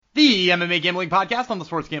The MMA Gambling Podcast on the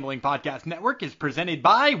Sports Gambling Podcast Network is presented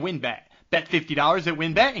by WynnBET. Bet $50 at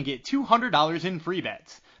WynnBET and get $200 in free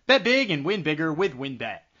bets. Bet big and win bigger with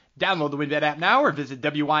WynnBET. Download the WynnBET app now or visit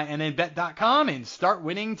wynnbet.com and start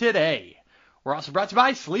winning today. We're also brought to you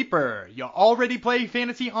by Sleeper. You already play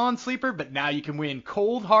fantasy on Sleeper, but now you can win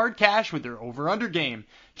cold hard cash with their over-under game.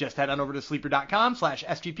 Just head on over to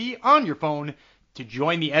sleeper.com/SGP on your phone to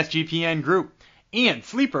join the SGPN group. And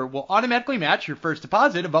Sleeper will automatically match your first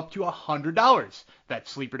deposit of up to $100.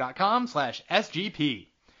 That's sleeper.com/SGP.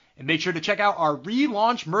 And make sure to check out our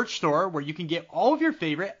relaunch merch store where you can get all of your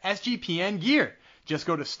favorite SGPN gear. Just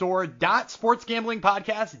go to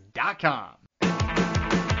store.sportsgamblingpodcast.com.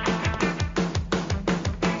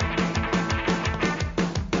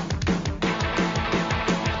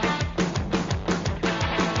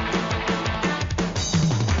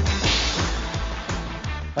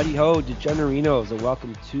 Howdy ho, degenerinos, and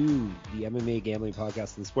welcome to the MMA Gambling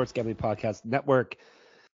Podcast and the Sports Gambling Podcast Network,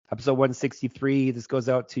 episode 163. This goes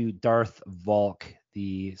out to Darth Volk,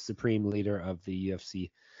 the supreme leader of the UFC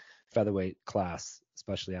featherweight class,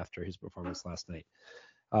 especially after his performance last night.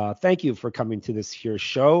 Thank you for coming to this here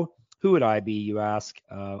show. Who would I be, you ask?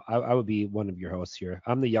 I would be one of your hosts here.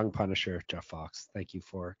 I'm the young Punisher, Jeff Fox. Thank you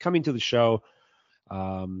for coming to the show.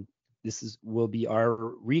 This will be our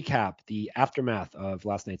recap, the aftermath of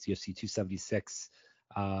last night's UFC 276.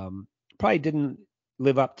 Probably didn't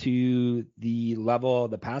live up to the level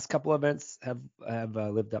the past couple events have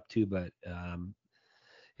lived up to, but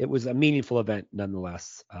it was a meaningful event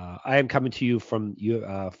nonetheless. I am coming to you from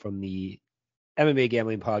the MMA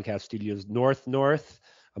Gambling Podcast Studios North.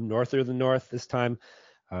 I'm norther than north this time.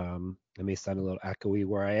 I may sound a little echoey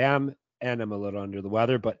where I am, and I'm a little under the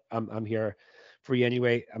weather, but I'm here for you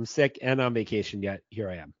anyway. I'm sick and on vacation, yet here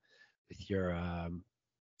I am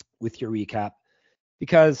with your recap,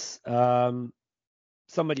 because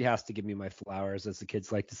somebody has to give me my flowers, as the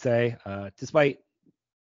kids like to say. Despite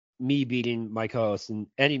me beating my co-host in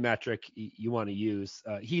any metric you want to use,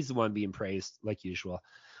 he's the one being praised like usual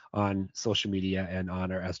on social media and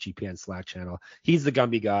on our SGPN Slack channel. He's the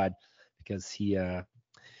Gumby God because he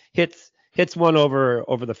hits one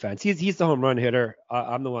over the fence. He's the home run hitter.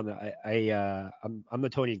 I'm the one that I'm the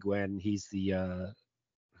Tony Gwynn. He's the I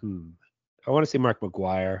want to say Mark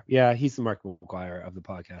McGuire. Yeah, he's the Mark McGuire of the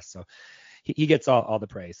podcast. So he gets all the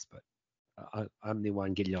praise, but I'm the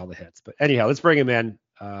one getting all the hits. But anyhow, let's bring him in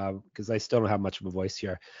because I still don't have much of a voice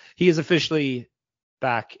here. He is officially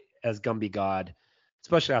back as Gumby God,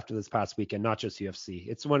 especially after this past weekend, not just UFC.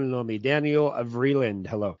 It's one and only Daniel of Vreeland.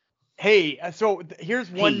 Hello. Hey, so here's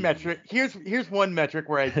one metric. Here's one metric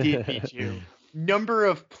where I did beat you. Number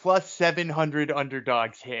of plus 700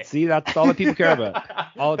 underdogs hit. See, that's all the people care about.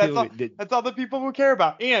 That's all the people will care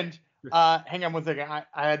about. And hang on one second. I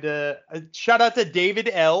had to shout out to David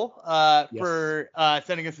L. For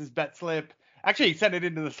sending us his bet slip. Actually, he sent it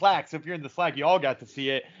into the Slack. So if you're in the Slack, you all got to see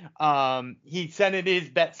it. He sent it his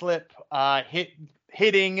bet slip,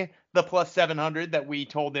 hitting the plus 700 that we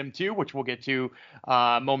told him to, which we'll get to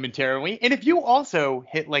momentarily. And if you also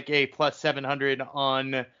hit like a plus 700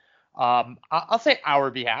 on, I'll say our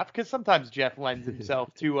behalf, because sometimes Jeff lends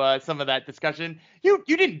himself to some of that discussion. You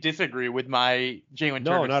didn't disagree with my Jalen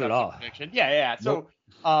Turner not at all prediction. Yeah. So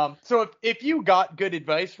nope. So if you got good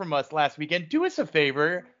advice from us last weekend, do us a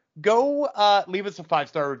favor. Go leave us a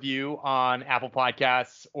 5-star review on Apple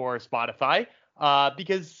Podcasts or Spotify.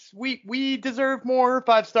 Because we deserve more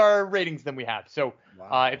 5-star ratings than we have. So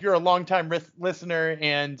if you're a long-time listener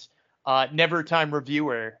and never-time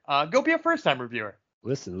reviewer, go be a first-time reviewer.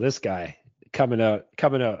 Listen, this guy coming out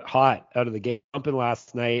hot out of the gate. Jumping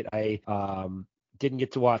last night. I didn't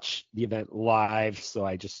get to watch the event live, so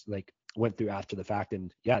I just went through after the fact.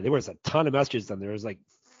 And yeah, there was a ton of messages, and there was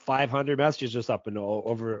 500 messages just up and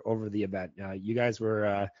over the event. You guys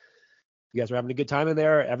were having a good time in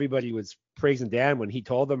there. Everybody was praising Dan when he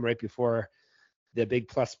told them right before the big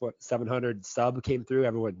plus 700 sub came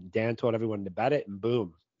through. Dan told everyone to bet it, and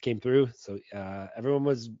boom, came through. So everyone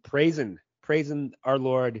was praising our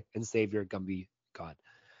Lord and Savior Gumby God.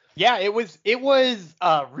 Yeah, it was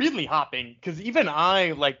really hopping, because even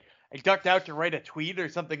I ducked out to write a tweet or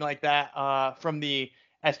something like that from the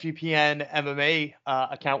SGPN MMA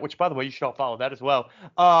account, which by the way you should all follow that as well.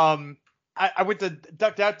 I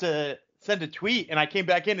ducked out to send a tweet, and I came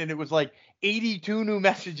back in, and it was 82 new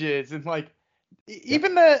messages, and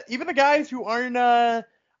even the guys who aren't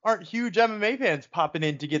huge MMA fans popping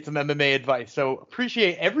in to get some MMA advice. So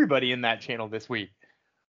appreciate everybody in that channel this week.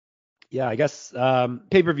 Yeah, I guess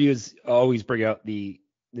pay-per-views always bring out the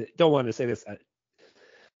don't want to say this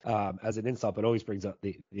as an insult, but always brings up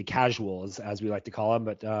the casuals, as we like to call them.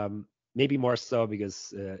 But maybe more so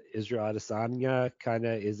because Israel Adesanya kind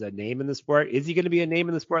of is a name in the sport. Is he going to be a name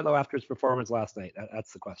in the sport, though, after his performance last night?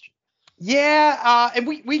 That's the question. Yeah, and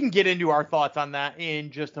we can get into our thoughts on that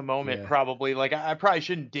in just a moment, Yeah. probably. Like, I probably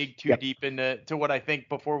shouldn't dig too deep into what I think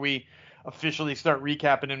before we officially start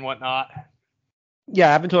recapping and whatnot. Yeah,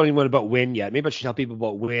 I haven't told anyone about Win yet. Maybe I should tell people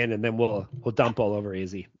about Win, and then we'll dump all over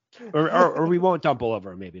Izzy, or we won't dump all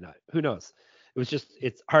over him. Maybe not. Who knows?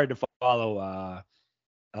 It's hard to follow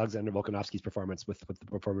Alexander Volkanovski's performance with the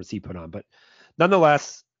performance he put on, but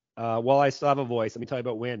nonetheless, while I still have a voice, let me tell you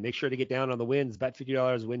about Win. Make sure to get down on the wins. Bet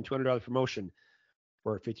 $50, win $200 promotion.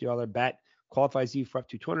 For a $50 bet qualifies you for up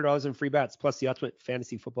to $200 in free bets, plus the ultimate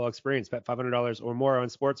fantasy football experience. Bet $500 or more on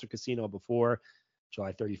sports or casino before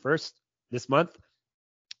July 31st this month.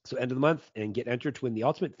 So end of the month, and get entered to win the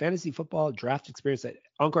ultimate fantasy football draft experience at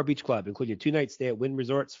Encore Beach Club, including a 2-night stay at Wynn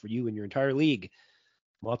Resorts for you and your entire league.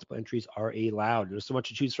 Multiple entries are allowed. There's so much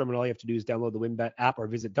to choose from, and all you have to do is download the WynnBET app or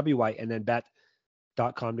visit wynnbet.com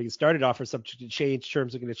to get started. Offer subject to change.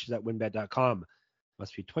 Terms and conditions at wynnbet.com.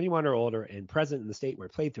 Must be 21 or older and present in the state where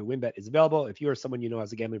playthrough WynnBET is available. If you or someone you know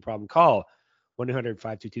has a gambling problem, call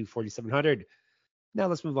 1-800-522-4700. Now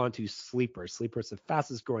let's move on to Sleeper. Sleeper is the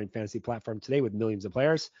fastest growing fantasy platform today with millions of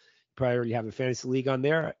players. You probably already have a fantasy league on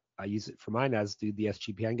there. I use it for mine, as do the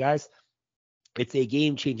SGPN guys. It's a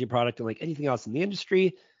game-changing product unlike anything else in the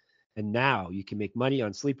industry. And now you can make money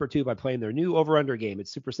on Sleeper too by playing their new over-under game.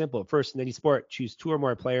 It's super simple. First, in any sport, choose 2 or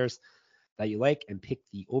more players that you like and pick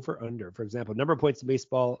the over-under. For example, number of points in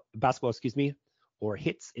basketball, or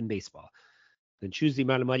hits in baseball. Then choose the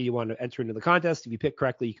amount of money you want to enter into the contest. If you pick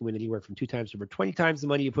correctly, you can win anywhere from 2 times to over 20 times the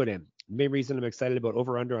money you put in. The main reason I'm excited about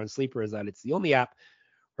over-under on Sleeper is that it's the only app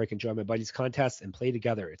where I can join my buddies' contests and play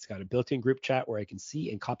together. It's got a built-in group chat where I can see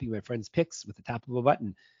and copy my friends' picks with the tap of a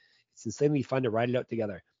button. It's insanely fun to ride it out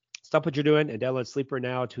together. Stop what you're doing and download Sleeper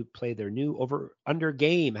now to play their new over-under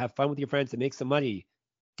game. Have fun with your friends and make some money.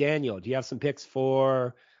 Daniel, do you have some picks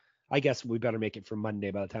for? I guess we better make it for Monday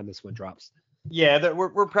by the time this one drops. Yeah,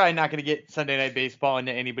 we're probably not going to get Sunday Night Baseball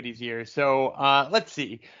into anybody's ear. So let's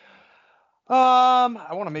see. I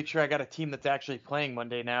want to make sure I got a team that's actually playing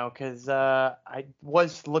Monday now, because I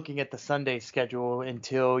was looking at the Sunday schedule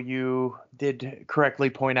until you did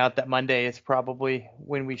correctly point out that Monday is probably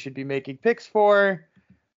when we should be making picks for.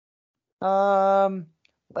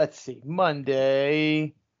 Let's see,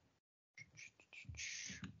 Monday.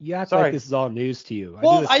 You act like this is all news to you.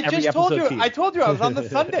 Well, I just told you. I told you I was on the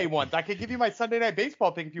Sunday ones. I could give you my Sunday Night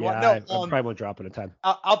Baseball pick if you want. No, I probably won't drop it in time.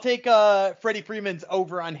 I'll take Freddie Freeman's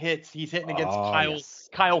over on hits. He's hitting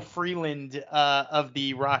against Kyle Freeland of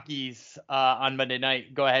the Rockies on Monday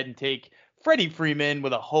night. Go ahead and take Freddie Freeman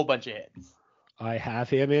with a whole bunch of hits. I have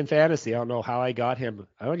him in fantasy. I don't know how I got him.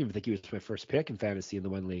 I don't even think he was my first pick in fantasy in the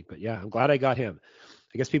one league. But yeah, I'm glad I got him.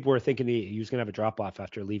 I guess people were thinking he was going to have a drop off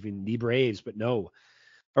after leaving the Braves, but no.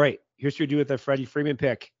 All right, here's what you do with the Freddie Freeman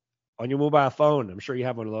pick on your mobile phone. I'm sure you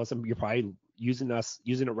have one of those. You're probably using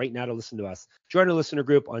it right now to listen to us. Join our listener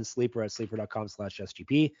group on Sleeper at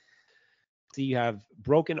sleeper.com/SGP. See, you have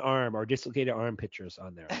broken arm or dislocated arm pictures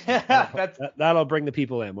on there. So that'll bring the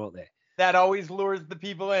people in, won't they? That always lures the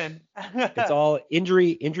people in. It's all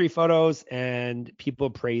injury photos and people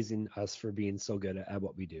praising us for being so good at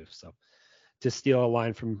what we do. So to steal a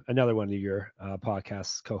line from another one of your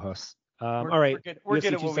podcast co-hosts. All right. We're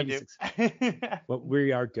good at what we do. But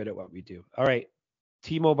we are good at what we do. All right.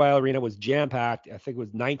 T-Mobile Arena was jam-packed. I think it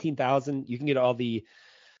was 19,000. You can get all the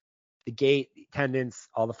gate attendance,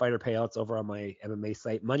 all the fighter payouts over on my MMA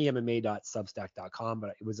site, moneymma.substack.com.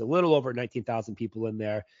 But it was a little over 19,000 people in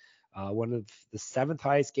there. One of the 7th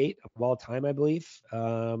highest gate of all time, I believe,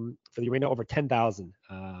 for the arena, over $10,000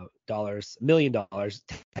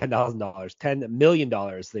 $10 million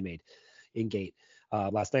they made in gate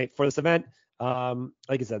last night for this event.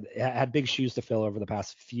 Like I said, it had big shoes to fill over the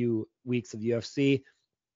past few weeks of UFC.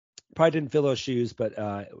 Probably didn't fill those shoes, but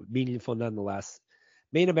meaningful nonetheless.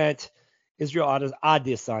 Main event, Israel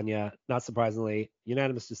Adesanya, not surprisingly,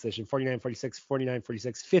 unanimous decision, 49-46,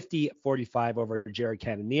 49-46, 50-45 over Jared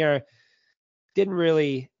Cannonier.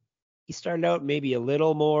 He started out maybe a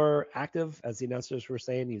little more active, as the announcers were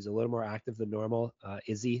saying. He was a little more active than normal,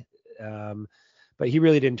 Izzy. But he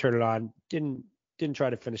really didn't turn it on. Didn't try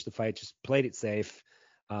to finish the fight, just played it safe.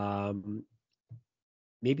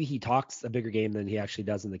 Maybe he talks a bigger game than he actually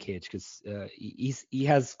does in the cage, because he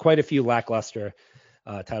has quite a few lackluster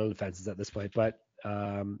title defenses at this point. But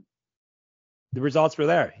the results were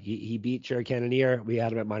there. He beat Jared Cannonier. We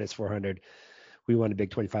had him at -400. We won a big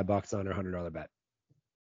 $25 on our $100 bet.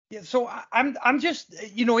 Yeah, so I'm just,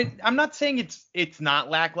 I'm not saying it's not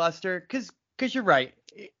lackluster, because you're right.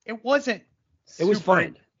 It wasn't. It was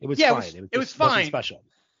fine. It was Yeah, fine. It it was was just nothing fine. special.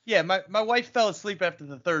 Yeah, my wife fell asleep after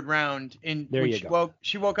the third round, and There when you go.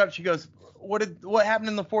 she woke up, she goes, "What happened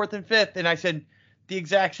in the fourth and fifth?" And I said, "The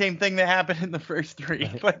exact same thing that happened in the first three."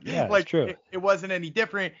 Yeah, it's Like true. it wasn't any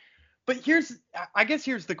different. But I guess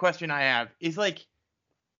here's the question I have is like,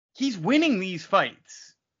 he's winning these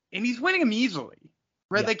fights, and he's winning them easily,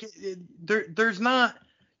 right? Yeah. Like there's not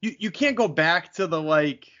you can't go back to the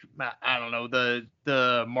like I don't know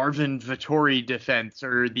the Marvin Vettori defense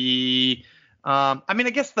or the I mean I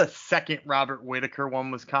guess the second Robert Whitaker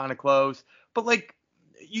one was kind of close, but like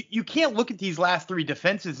you can't look at these last three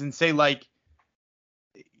defenses and say like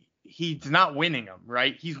he's not winning them,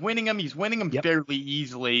 right? He's winning them. He's winning them Yep. fairly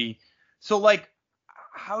easily. So like,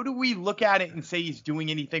 how do we look at it and say he's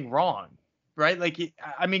doing anything wrong, right? Like,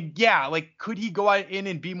 I mean, yeah, like could he go out in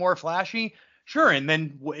and be more flashy? Sure, and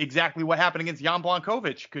then exactly what happened against Jan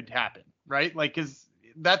Blachowicz could happen, right? Like, because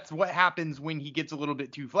that's what happens when he gets a little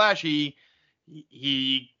bit too flashy.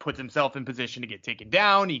 He puts himself in position to get taken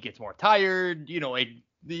down. He gets more tired, you know, like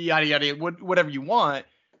the yada yada, whatever you want.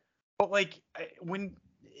 But like when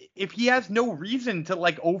if he has no reason to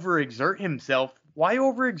like overexert himself, why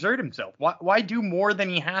overexert himself? Why do more than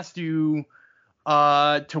he has to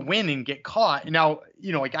win and get caught? Now,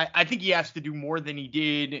 you know, like I think he has to do more than he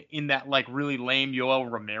did in that like really lame Yoel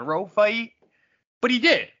Romero fight. But he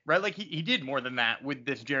did, right? Like he did more than that with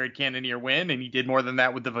this Jared Cannonier win, and he did more than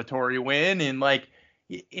that with the Vittori win. And like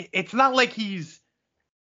it's not like he's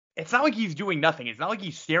doing nothing. It's not like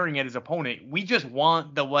he's staring at his opponent. We just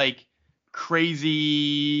want the like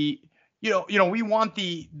crazy, we want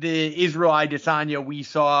the Israel Adesanya we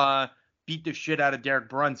saw beat the shit out of Derek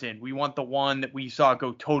Brunson. We want the one that we saw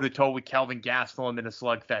go toe to toe with Kelvin Gastelum in a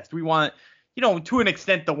slugfest. We want, to an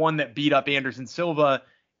extent, the one that beat up Anderson Silva.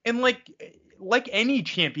 And like any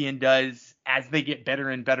champion does, as they get better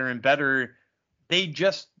and better and better, they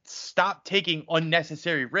just stop taking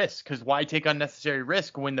unnecessary risks. Because why take unnecessary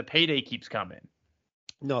risk when the payday keeps coming?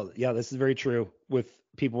 No, yeah, this is very true with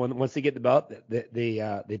people. Once they get the belt,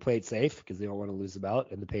 they play it safe because they don't want to lose the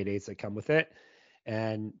belt and the paydays that come with it.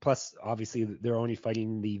 And plus, obviously, they're only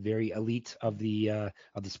fighting the very elite of the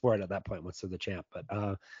sport at that point once they're the champ. But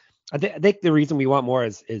I think the reason we want more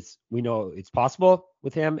is we know it's possible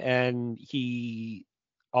with him, and he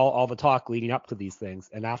all the talk leading up to these things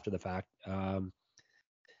and after the fact,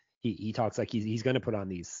 he talks like he's going to put on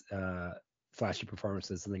these flashy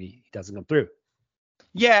performances, and then he doesn't come through.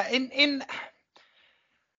 Yeah, and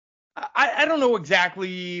I don't know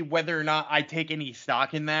exactly whether or not I take any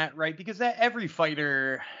stock in that, right? Because every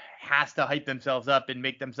fighter has to hype themselves up and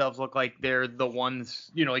make themselves look like they're the ones,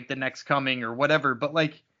 like the next coming or whatever. But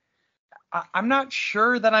like, I'm not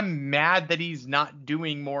sure that I'm mad that he's not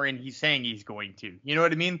doing more and he's saying he's going to. You know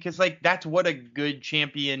what I mean? Because like that's what a good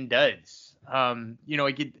champion does.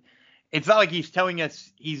 It's not like he's telling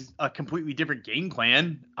us he's a completely different game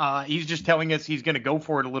plan. He's just telling us he's going to go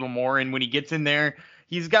for it a little more. And when he gets in there,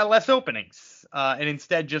 he's got less openings. And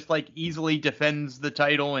instead just like easily defends the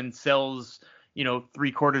title and sells,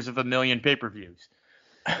 750,000 pay-per-views.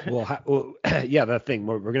 Well, yeah, that thing.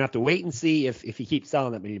 We're going to have to wait and see if he keeps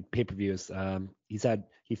selling that many pay-per-views.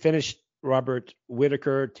 He finished Robert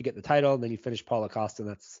Whitaker to get the title, and then he finished Paulo Costa.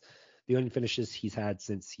 And that's the only finishes he's had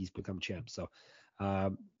since he's become champ. So,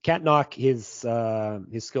 can't knock his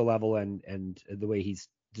skill level and the way he's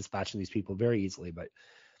dispatching these people very easily, but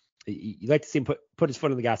you like to see him put his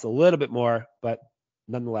foot on the gas a little bit more. But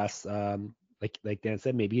nonetheless, like Dan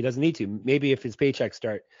said, maybe he doesn't need to. Maybe if his paychecks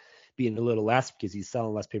start being a little less because he's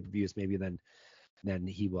selling less pay-per-views, maybe then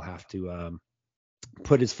he will have to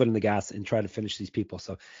put his foot on the gas and try to finish these people.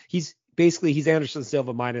 So he's Anderson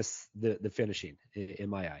Silva minus the finishing in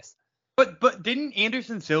my eyes. But didn't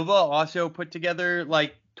Anderson Silva also put together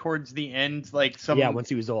like towards the end like some once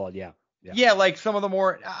he was old, yeah, like some of the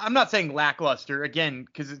more, I'm not saying lackluster again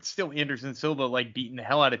because it's still Anderson Silva like beating the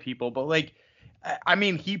hell out of people, but like I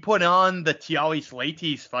mean he put on the Tialis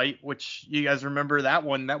Leites fight, which you guys remember that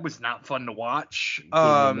one. That was not fun to watch.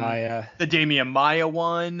 The Damian Maia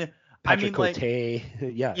one. Patrick Cote,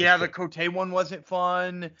 the Cote one wasn't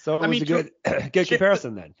fun. So it was a good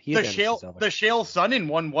comparison then. The Chael Sonnen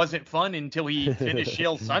one wasn't fun until he finished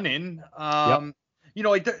Chael Sonnen.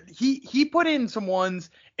 He put in some ones,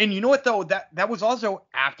 and you know what though, that was also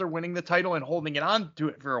after winning the title and holding it on to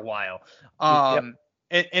it for a while. And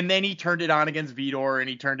then he turned it on against Vitor, and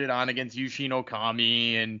he turned it on against Yushin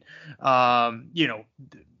Okami, and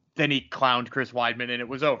then he clowned Chris Weidman, and it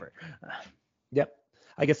was over. Yep.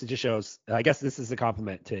 I guess it just shows. I guess this is a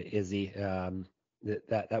compliment to Izzy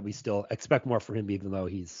that we still expect more from him, even though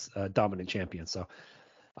he's a dominant champion. So,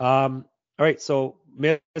 all All right, so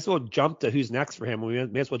may as well jump to who's next for him. We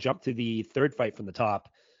may as well jump to the third fight from the top.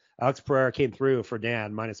 Alex Pereira came through for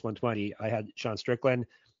Dan, minus 120. I had Sean Strickland.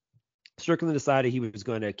 Strickland decided he was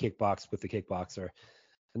going to kickbox with the kickboxer.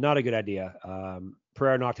 Not a good idea.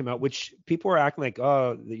 Pereira knocked him out, which people were acting like,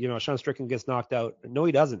 oh, Sean Strickland gets knocked out. No,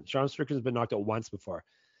 he doesn't. Sean Strickland's been knocked out once before.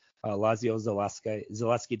 Lazio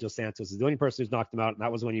Zaleski dos Santos is the only person who's knocked him out, and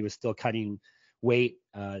that was when he was still cutting weight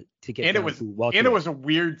to get down to welterweight. And it was a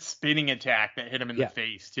weird spinning attack that hit him in the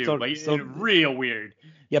face too. So real weird.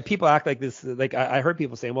 Yeah, people act like this. Like I heard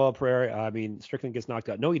people saying, well, Pereira, Strickland gets knocked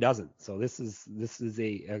out. No, he doesn't. So this is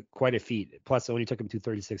a quite a feat. Plus, it only took him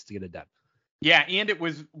 236 to get it done. Yeah, and it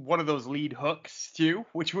was one of those lead hooks too,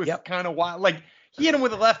 which was kind of wild. Like he hit him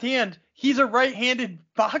with a left hand. He's a right-handed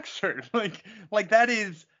boxer. Like that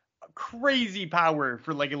is crazy power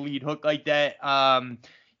for like a lead hook like that.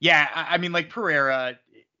 Yeah, I mean, like Pereira,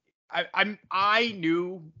 I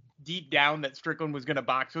knew deep down that Strickland was going to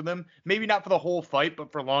box with him. Maybe not for the whole fight,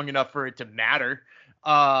 but for long enough for it to matter.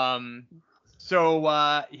 So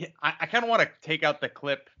I kind of want to take out the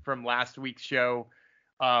clip from last week's show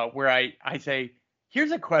where I say,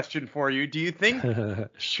 here's a question for you. Do you think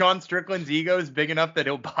Sean Strickland's ego is big enough that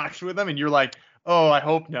he'll box with him? And you're like, oh, I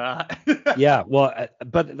hope not. Yeah, well,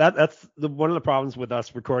 but that's one of the problems with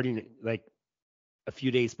us recording like a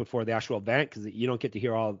few days before the actual event, because you don't get to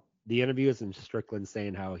hear all the interviews, and Strickland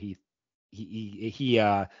saying how he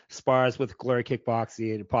spars with Glory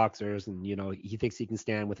Kickboxing and boxers, and he thinks he can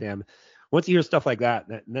stand with him. Once you hear stuff like that,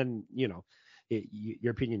 then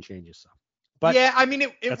your opinion changes. So. But yeah, I mean,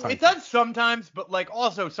 it does sometimes, but like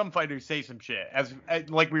also some fighters say some shit, as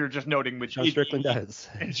like we were just noting with Sean Strickland does.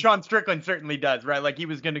 And Sean Strickland certainly does, right? Like he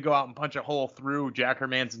was going to go out and punch a hole through Jack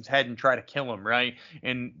Hermansson's head and try to kill him, right?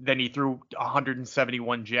 And then he threw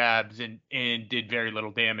 171 jabs and did very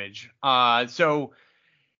little damage. So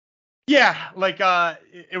yeah, like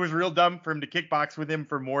it was real dumb for him to kickbox with him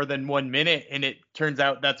for more than 1 minute, and it turns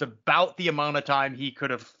out that's about the amount of time he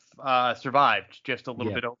could have survived, just a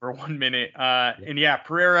little bit over 1 minute. And yeah,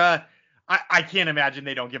 Pereira, I can't imagine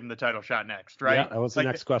they don't give him the title shot next, right? Yeah, that was the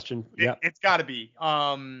next question. Yeah, it's got to be.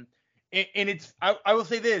 And it's I will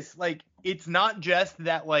say this, like it's not just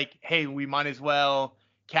that like, hey, we might as well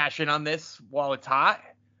cash in on this while it's hot,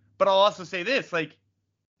 but I'll also say this, like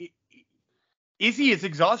Izzy has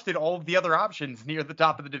exhausted all of the other options near the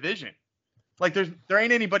top of the division. Like there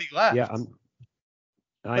ain't anybody left. Yeah,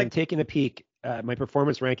 I'm taking a peek. My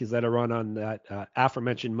performance rankings that I run on that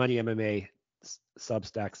aforementioned Money MMA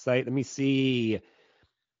Substack site. Let me see.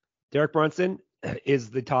 Derek Brunson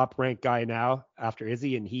is the top ranked guy now after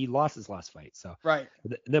Izzy, and he lost his last fight. So right.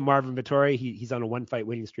 Then Marvin Vettori, he's on a 1-fight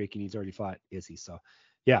winning streak, and he's already fought Izzy. So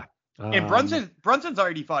yeah. And Brunson's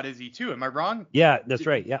already fought Izzy too. Am I wrong? Yeah, that's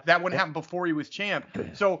right. Yeah, that would happen before he was champ.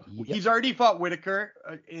 So he's already fought Whitaker,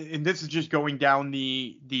 and this is just going down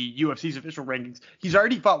the UFC's official rankings. He's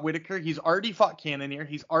already fought Whitaker. He's already fought Cannonier.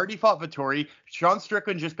 He's already fought Vettori. Sean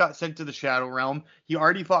Strickland just got sent to the Shadow Realm. He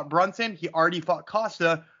already fought Brunson. He already fought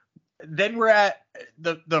Costa. Then we're at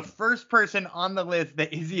the first person on the list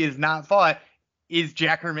that Izzy has not fought is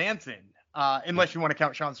Jack Hermansson. Unless you want to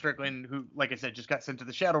count Sean Strickland, who, like I said, just got sent to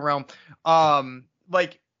the Shadow Realm.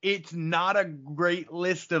 Like, it's not a great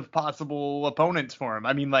list of possible opponents for him.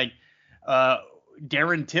 I mean, like,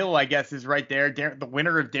 Darren Till, I guess, is right there. The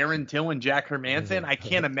winner of Darren Till and Jack Hermansson. I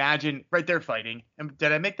can't imagine right there fighting.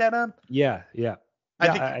 Did I make that up? Yeah.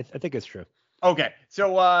 I think it's true. Okay.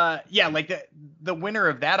 So, yeah, like the winner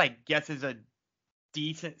of that, I guess, is a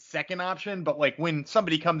decent second option. But, like, when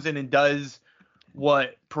somebody comes in and does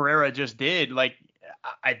what Pereira just did, like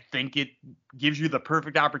I think it gives you the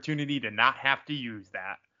perfect opportunity to not have to use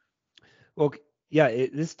that. Well, yeah,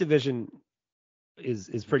 this division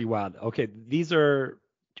is pretty wild. Okay,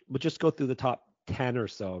 we'll just go through the top 10 or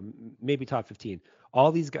so, maybe top 15.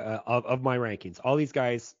 All these guys of my rankings, all these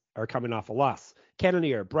guys are coming off a loss.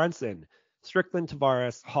 Cannonier, Brunson, Strickland,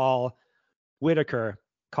 Tavares, Hall, Whitaker,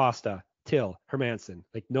 Costa, Till, Hermansson.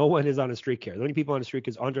 Like no one is on a streak here. The only people on a streak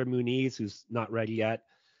is Andre Muniz, who's not ready yet.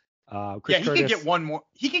 Chris Curtis. Could get one more.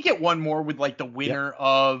 He could get one more with like the winner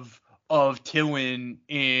of Tillin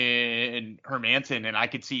and Hermansson, and I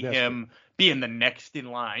could see him being the next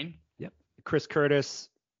in line. Yep. Chris Curtis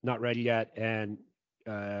not ready yet, and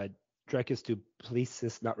Drekis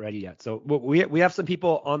Duplessis not ready yet. So we have some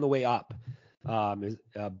people on the way up.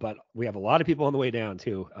 But we have a lot of people on the way down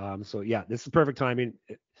too. So yeah, this is perfect timing.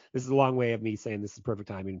 This is a long way of me saying this is perfect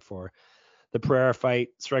timing for the Pereira fight.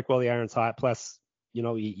 Strike while the iron's hot. Plus,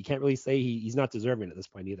 you can't really say he's not deserving at this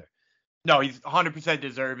point either. No, he's 100%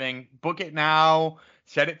 deserving. Book it now.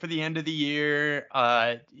 Set it for the end of the year.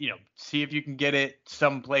 See if you can get it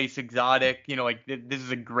someplace exotic. Like this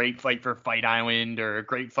is a great fight for Fight Island, or a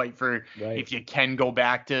great fight for Right. if you can go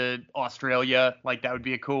back to Australia. Like that would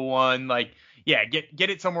be a cool one. Like yeah, get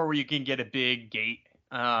it somewhere where you can get a big gate.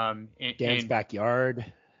 Dan's And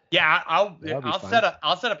backyard. yeah, That would be I'll fun.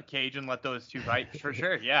 set up a cage and let those two fight for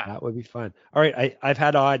sure. Yeah. That would be fun. All right, I've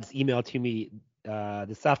had odds emailed to me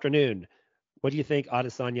this afternoon. What do you think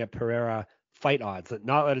Adesanya Pereira fight odds?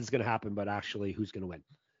 Not that it's going to happen, but actually who's going to win?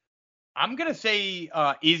 I'm gonna say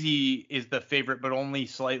Izzy is the favorite, but only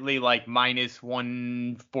slightly, like minus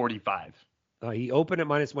 145. He opened at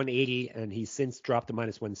minus 180, and he's since dropped to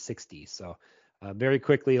minus 160. So very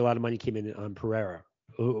quickly, a lot of money came in on Pereira.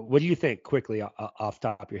 What do you think, quickly, off the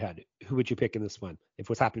top of your head? Who would you pick in this one if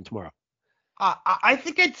what's happening tomorrow? I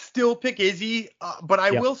think I'd still pick Izzy, but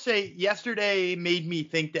I Yep. will say yesterday made me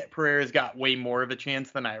think that Pereira's got way more of a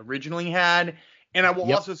chance than I originally had. And I will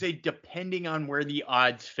Yep. also say, depending on where the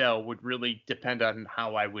odds fell, would really depend on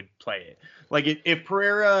how I would play it. Like if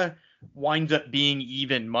Pereira winds up being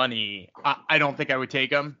even money, I don't think I would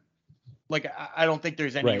take him. Like I don't think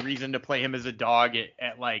there's any Right. reason to play him as a dog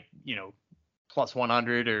at like plus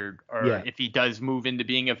 100, or Yeah. if he does move into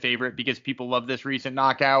being a favorite because people love this recent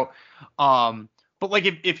knockout. But like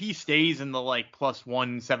if he stays in the like plus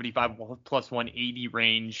 175 plus 180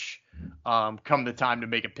 range, come the time to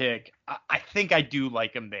make a pick, I think I do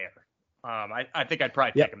like him there. I think I'd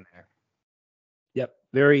probably Yep. pick him there. Yep.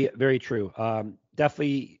 Very, very true.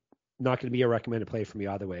 Definitely not going to be a recommended play for me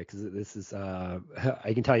either way, because this is, I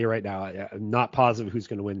can tell you right now, I'm not positive who's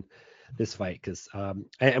going to win this fight, because,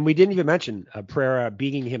 and we didn't even mention Pereira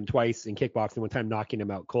beating him twice in kickboxing, one time knocking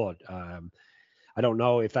him out cold. I don't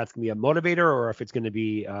know if that's going to be a motivator or if it's going to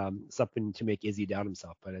be something to make Izzy down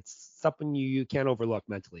himself, but it's something you can't overlook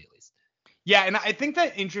mentally, at least. Yeah, and I think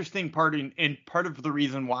that interesting part, and part of the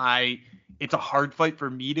reason why it's a hard fight for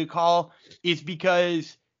me to call is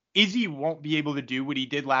because Izzy won't be able to do what he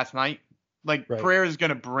did last night. Like Right. Pereira is going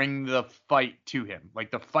to bring the fight to him.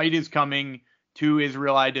 Like the fight is coming to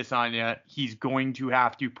Israel Adesanya. He's going to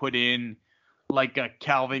have to put in like a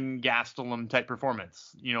Calvin Gastelum type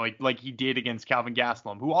performance. Like he did against Calvin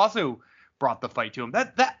Gastelum, who also brought the fight to him.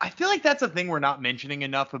 That I feel like that's a thing we're not mentioning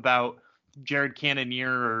enough about Jared Cannonier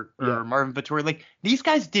or Yeah. Marvin Vettori. Like these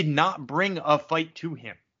guys did not bring a fight to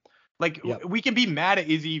him. Like Yep. we can be mad at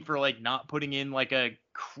Izzy for like not putting in like a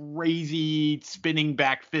crazy spinning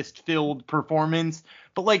back fist filled performance,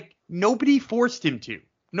 but like nobody forced him to.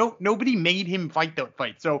 No, nobody made him fight that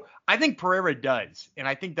fight. So I think Pereira does, and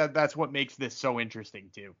I think that that's what makes this so interesting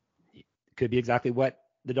too. Could be exactly what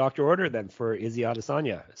the doctor ordered then for Izzy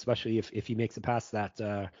Adesanya, especially if he makes it past that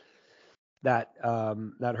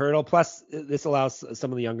hurdle. Plus, this allows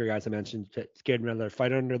some of the younger guys I mentioned to get another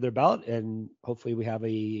fight under their belt, and hopefully we have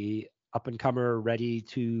a up and comer ready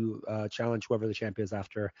to challenge whoever the champion is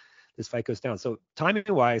after this fight goes down. So timing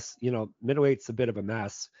wise, middleweight's a bit of a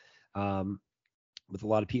mess, with a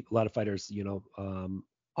lot of people, a lot of fighters,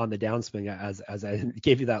 on the downswing as I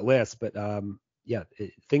gave you that list, but yeah,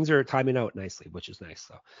 things are timing out nicely, which is nice.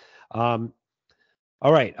 So, all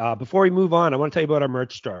right. Before we move on, I want to tell you about our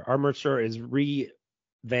merch store. Our merch store is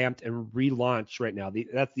revamped and relaunched right now.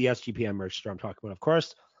 That's the SGPN merch store I'm talking about. Of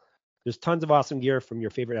course, there's tons of awesome gear from your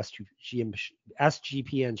favorite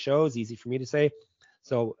SGPN shows. Easy for me to say.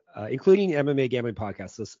 So, including MMA Gambling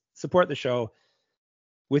Podcast. So support the show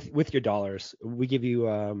with your dollars. We give you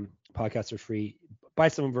podcasts for free. Buy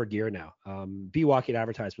some of our gear now. Be walking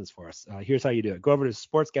advertisements for us. Here's how you do it. Go over to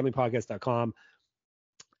sportsgamblingpodcast.com.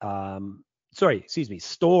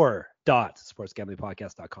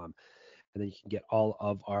 store.sportsgamblingpodcast.com, and then you can get all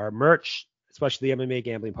of our merch, especially the MMA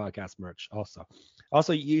Gambling Podcast merch. Also,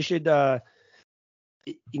 you should,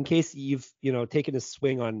 in case you've taken a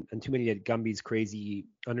swing on too many of Gumby's crazy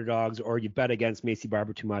underdogs, or you bet against Macy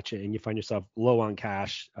Barber too much and you find yourself low on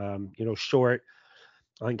cash, short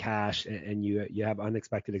on cash, and you have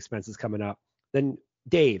unexpected expenses coming up, then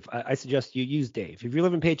Dave, I suggest you use Dave. If you're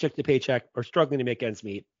living paycheck to paycheck or struggling to make ends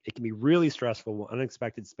meet, it can be really stressful when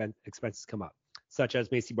unexpected expenses come up, such as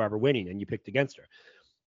Macy Barber winning and you picked against her.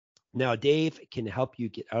 Now, Dave can help you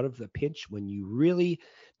get out of the pinch when you really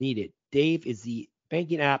need it. Dave is the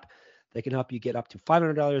banking app that can help you get up to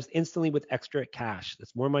 $500 instantly with extra cash.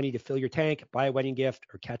 That's more money to fill your tank, buy a wedding gift,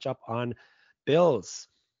 or catch up on bills.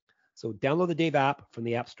 So download the Dave app from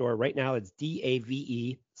the App Store right now. It's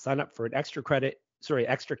DAVE. Sign up for an extra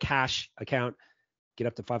cash account. Get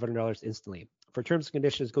up to $500 instantly. For terms and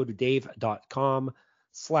conditions, go to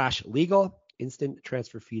dave.com/legal. Instant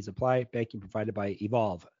transfer fees apply. Banking provided by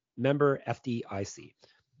Evolve. Member FDIC.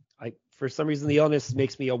 For some reason, the illness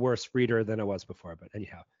makes me a worse reader than I was before. But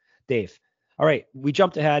anyhow, Dave. All right, we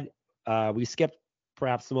jumped ahead. We skipped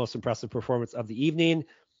perhaps the most impressive performance of the evening.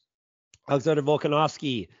 Alexander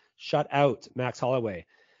Volkanovski shut out Max Holloway,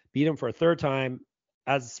 beat him for a third time,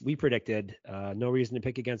 as we predicted. No reason to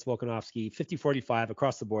pick against Volkanovski. 50-45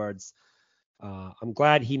 across the boards. I'm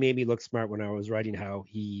glad he made me look smart when I was writing how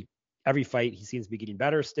every fight he seems to be getting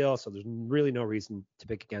better still, so there's really no reason to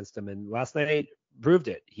pick against him. And last night proved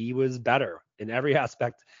it. He was better in every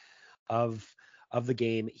aspect of the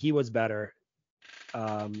game. He was better.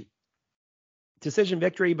 Decision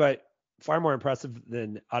victory, but far more impressive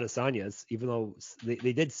than Adesanya's, even though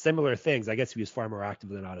they did similar things. I guess he was far more active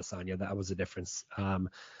than Adesanya. That was the difference.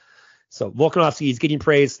 So Volkanovski is getting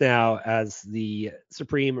praised now as the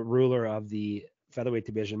supreme ruler of the featherweight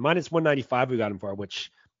division. Minus 195 we got him for,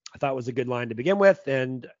 which I thought was a good line to begin with.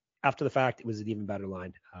 And after the fact, it was an even better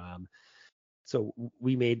line. So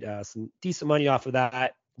we made some decent money off of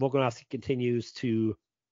that. Volkanovski continues to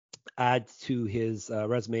add to his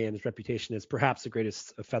resume and his reputation as perhaps the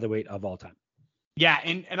greatest featherweight of all time. Yeah,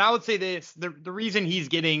 and I would say this, the reason he's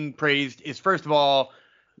getting praised is, first of all,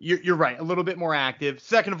 you're right, a little bit more active.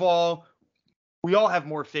 Second of all, we all have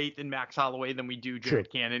more faith in Max Holloway than we do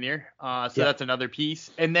Jared Cannonier. That's another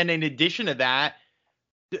piece. And then in addition to that,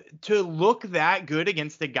 to look that good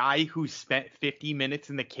against the guy who spent 50 minutes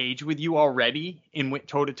in the cage with you already and went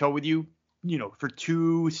toe-to-toe with you, for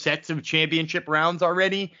 2 sets of championship rounds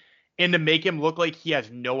already, and to make him look like he has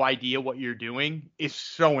no idea what you're doing is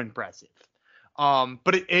so impressive.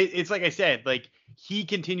 But it's like I said, like, he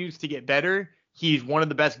continues to get better. He's one of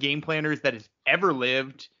the best game planners that has ever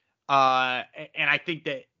lived. And I think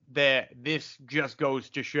that this just goes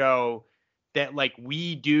to show that, like,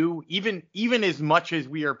 we do, even as much as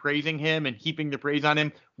we are praising him and heaping the praise on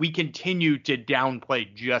him, we continue to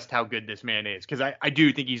downplay just how good this man is. Because I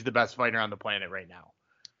do think he's the best fighter on the planet right now.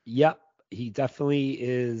 Yep. He definitely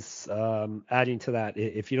is adding to that.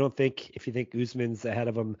 If you think Usman's ahead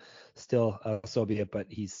of him still, so be it. But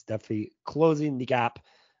he's definitely closing the gap.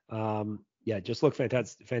 Just look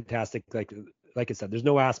fantastic. Like I said, there's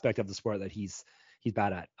no aspect of the sport that he's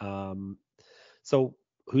bad at. So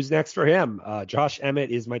who's next for him? Josh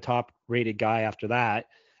Emmett is my top rated guy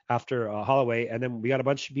after Holloway. And then we got a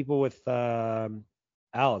bunch of people with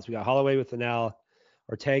L's. We got Holloway with an L.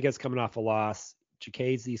 Ortega's coming off a loss.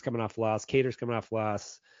 Chikaze's coming off a loss. Cater's coming off a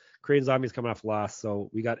loss. Korean Zombie's coming off a loss.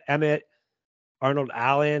 So we got Emmett, Arnold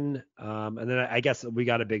Allen, and then I guess we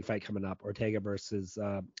got a big fight coming up. Ortega versus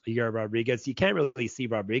Yair Rodriguez. You can't really see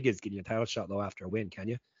Rodriguez getting a title shot though after a win, can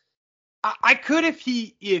you? I could if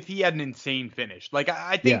he had an insane finish. Like,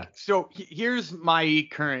 I think so. Here's my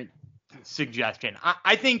current suggestion.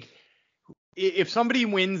 I think if somebody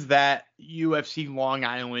wins that UFC Long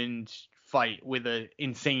Island fight with an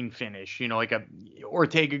insane finish, like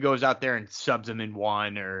Ortega goes out there and subs him in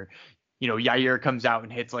one, or Yair comes out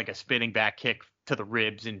and hits like a spinning back kick to the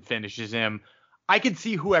ribs and finishes him, I could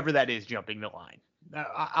see whoever that is jumping the line.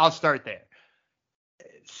 I'll start there.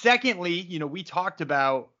 Secondly, we talked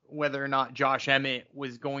about whether or not Josh Emmett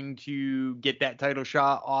was going to get that title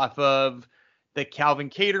shot off of the Calvin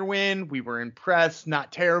Kattar win. We were impressed,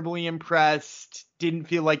 not terribly impressed, didn't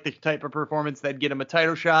feel like the type of performance that'd get him a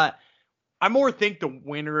title shot. I more think the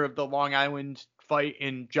winner of the Long Island fight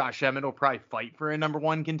and Josh Emmett will probably fight for a number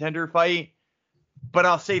 1 contender fight. But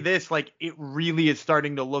I'll say this, like, it really is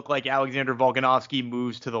starting to look like Alexander Volkanovski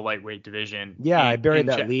moves to the lightweight division. Yeah, I buried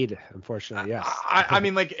that lead, unfortunately. Yes. I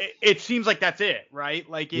mean, like, it seems like that's it, right?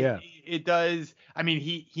 Like, it does. I mean,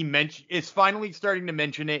 he mentioned, is finally starting to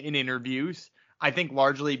mention it in interviews. I think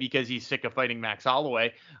largely because he's sick of fighting Max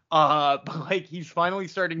Holloway. But like, he's finally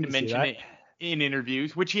starting to mention it in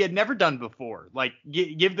interviews, which he had never done before. Like,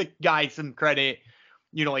 give the guy some credit.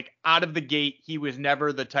 Like, out of the gate, he was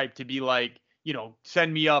never the type to be like,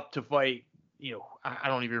 send me up to fight, I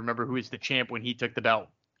don't even remember who is the champ when he took the belt.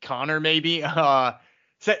 Connor, maybe.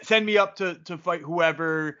 Send me up to fight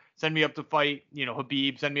whoever. Send me up to fight,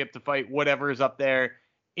 Habib. Send me up to fight whatever is up there.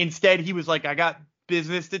 Instead, he was like, I got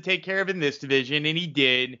business to take care of in this division, and he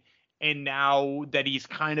did. And now that he's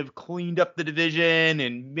kind of cleaned up the division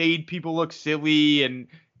and made people look silly and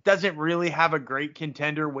doesn't really have a great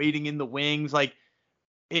contender waiting in the wings, like,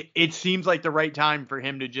 it seems like the right time for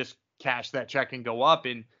him to just cash that check and go up.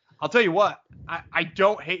 And I'll tell you what, I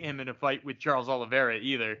don't hate him in a fight with Charles Oliveira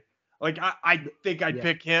either. Like, I think I'd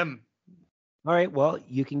pick him. All right, well,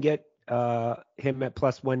 you can get him at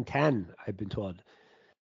plus 110, I've been told.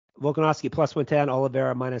 Volkanovski plus 110,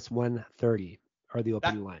 Oliveira minus 130 are the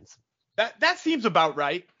opening lines. That seems about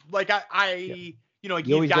right. Like, you always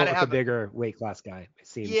go with a bigger weight class guy. It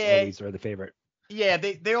seems always are the favorite. Yeah,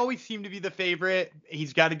 they always seem to be the favorite.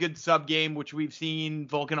 He's got a good sub game, which we've seen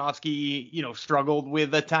Volkanovski, struggled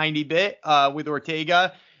with a tiny bit with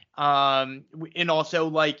Ortega. And also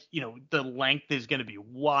the length is going to be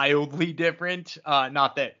wildly different.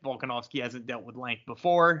 Not that Volkanovski hasn't dealt with length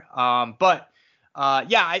before. But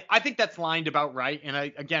I think that's lined about right. And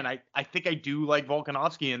I think I do like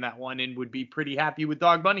Volkanovski in that one and would be pretty happy with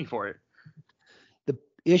Dog Bunny for it. The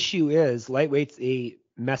issue is lightweight's a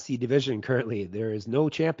messy division currently. There is no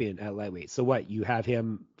champion at lightweight. So what? You have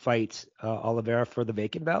him fight Oliveira for the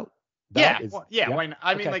vacant belt? Yeah, Yep. Why not?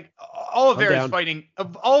 I mean, Okay. like Oliveira's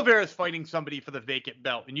fighting somebody for the vacant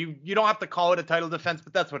belt, and you don't have to call it a title defense,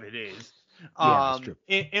 but that's what it is. Yeah, that's true.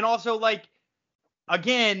 And also, like,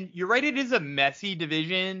 again, you're right. It is a messy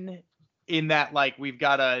division in that, like, we've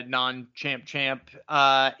got a non-champ,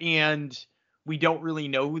 and we don't really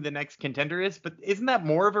know who the next contender is. But isn't that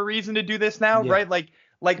more of a reason to do this now, Yeah. right? Like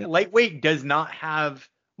Yep. lightweight does not have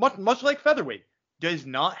much like featherweight does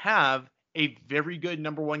not have a very good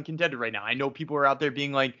number one contender right now. I know people are out there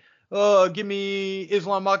being like, "Oh, give me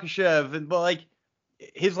Islam Makhachev," but like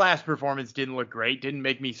his last performance didn't look great. Didn't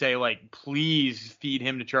make me say like, "Please feed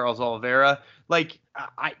him to Charles Oliveira." Like,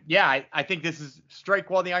 I think this is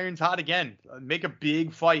strike while the iron's hot again. Make a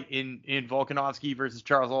big fight in Volkanovski versus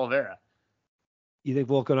Charles Oliveira. You think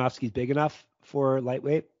Volkanovski's big enough for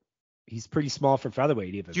lightweight? He's pretty small for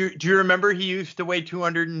featherweight even. Do you remember he used to weigh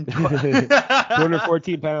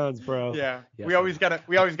 214 pounds, bro. Yeah. Yes, we always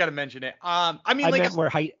gotta mention it. I meant more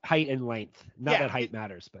height and length. Not that height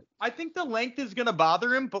matters, but I think the length is gonna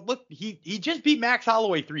bother him. But look, he just beat Max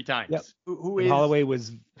Holloway 3 times. Yep. Holloway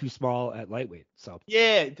was too small at lightweight. So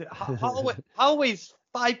yeah, Holloway's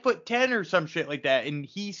 5'10" or some shit like that, and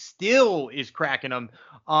he still is cracking him.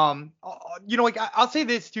 Like I'll say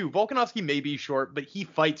this too: Volkanovski may be short, but he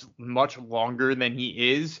fights much longer than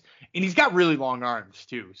he is, and he's got really long arms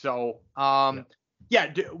too. So,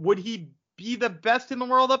 would he be the best in the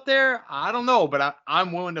world up there? I don't know, but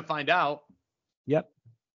I'm willing to find out. Yep,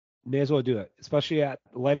 may as well do it, especially at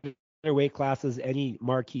lighter weight classes. Any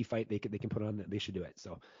marquee fight they can put on, they should do it.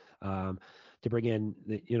 So, to bring in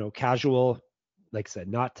casual, like I said,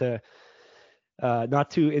 not to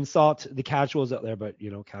insult the casuals out there, but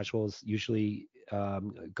casuals usually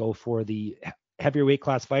go for the heavier weight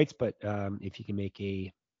class fights. But if you can make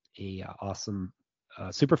a awesome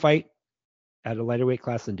super fight at a lighter weight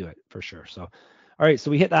class, then do it for sure. So, all right,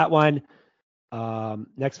 so we hit that one.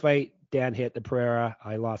 Next fight, Dan hit the Pereira.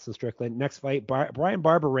 I lost to Strickland. Next fight, Brian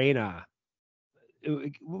Barberena.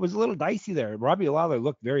 It was a little dicey there. Robbie Lawler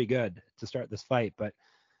looked very good to start this fight, but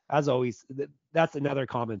as always, that's another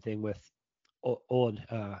common thing with old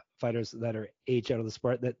fighters that are aged out of the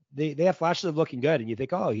sport, that they have flashes of looking good, and you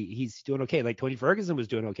think, oh, he's doing okay. Like Tony Ferguson was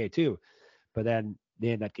doing okay too, but then they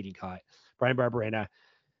end up getting caught. Brian Barberena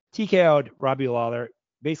TKO'd Robbie Lawler,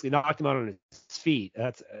 basically knocked him out on his feet.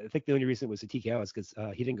 I think the only reason it was a TKO is because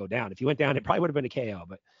he didn't go down. If he went down, it probably would have been a KO,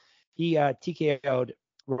 but he TKO'd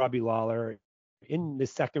Robbie Lawler in the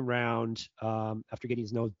second round after getting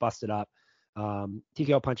his nose busted up.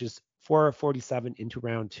 TKO punches 447 into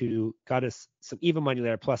round 2, got us some even money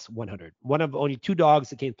there, plus 100. One of only 2 dogs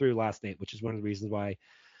that came through last night, which is one of the reasons why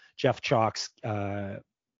Jeff Chalks had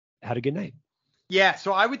a good night. Yeah,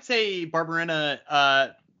 so I would say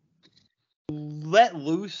Barberena let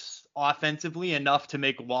loose offensively enough to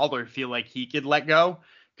make Lawler feel like he could let go,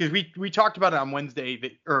 because we talked about it on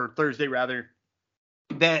Thursday rather,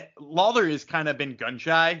 that Lawler has kind of been gun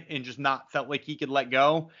shy and just not felt like he could let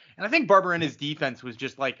go. And I think Barberena's defense was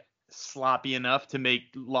just like sloppy enough to make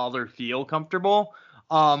Lawler feel comfortable,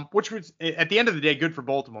 which was at the end of the day good for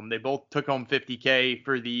both of them. They both took home $50K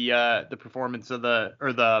for the performance of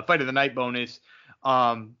the fight of the night bonus.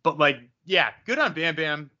 But like, yeah, good on Bam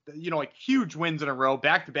Bam. Like huge wins in a row,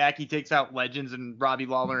 back to back. He takes out legends and Robbie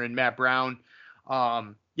Lawler and Matt Brown.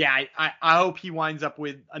 I hope he winds up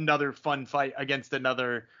with another fun fight against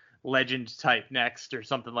another legend type next or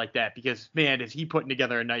something like that, because man, is he putting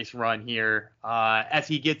together a nice run here as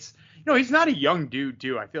he gets, he's not a young dude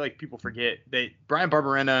too. I feel like people forget that Brian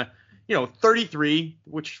Barberena, 33,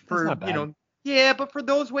 which for, yeah, but for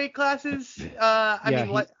those weight classes, he's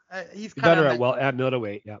kind better of at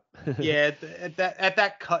middleweight. Yeah. Yeah. At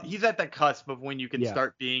that he's at that cusp of when you can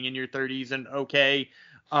start being in your 30s and okay.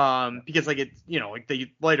 Because like it's, like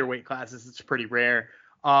the lighter weight classes, it's pretty rare.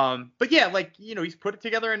 But yeah, like, he's put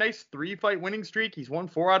together a nice 3-fight winning streak. He's won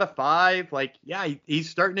 4 out of 5. Like, yeah, he's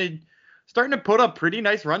starting to put a pretty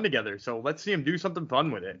nice run together. So let's see him do something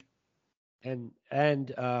fun with it. And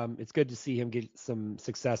it's good to see him get some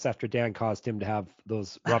success after Dan caused him to have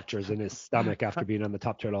those ruptures in his stomach after being on the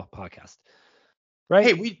Top Turtle podcast. right?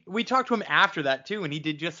 Hey, we talked to him after that too, and he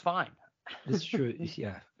did just fine. It's true.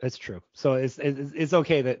 Yeah, that's true. So it's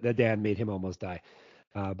okay that Dan made him almost die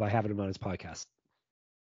by having him on his podcast,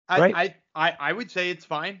 right? I would say it's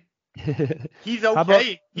fine. He's How about?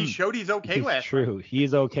 okay. He showed he's okay He's last night. true.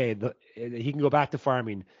 He's okay. He can go back to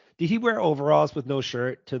farming. Did he wear overalls with no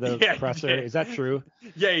shirt to the Yeah, he presser? did. Is that true?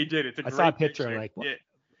 Yeah, he did. It's a I great saw a picture. picture. Like, what?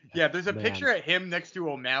 Yeah, there's a Man. picture of him next to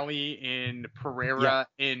O'Malley in Yeah. Pereira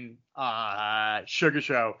in Sugar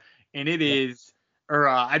Show, and it Yeah. is, or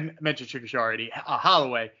I mentioned Sugar Show already,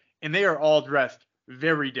 Holloway, and they are all dressed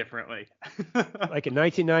very differently. Like a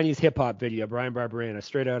 1990s hip hop video, Brian Barberena,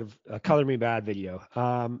 straight out of a Color Me Bad video.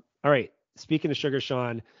 All right. Speaking of Sugar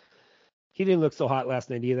Sean, he didn't look so hot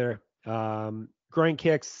last night either. Groin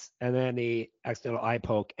kicks and then the accidental eye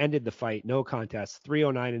poke ended the fight. No contest.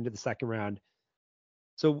 3:09 into the second round.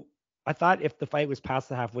 So I thought if the fight was past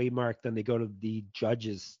the halfway mark, then they go to the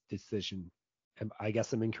judge's decision. I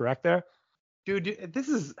guess I'm incorrect there. Dude, this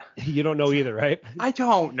is. You don't know either, right? I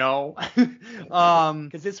don't know.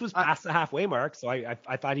 Because this was past the halfway mark, so I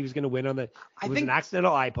thought he was going to win on the. It was an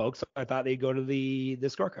accidental eye poke, so I thought they'd go to the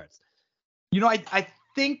scorecards. I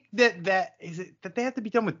think that is it that they have to be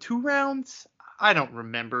done with 2 rounds. I don't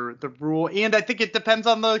remember the rule, and I think it depends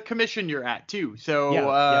on the commission you're at too. So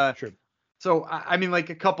yeah, true. So I mean, like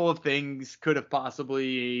a couple of things could have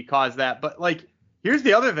possibly caused that, but like here's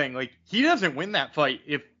the other thing: like he doesn't win that fight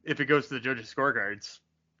if it goes to the judges' scorecards.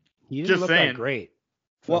 He didn't Just look saying. that great.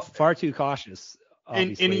 Well, far too cautious.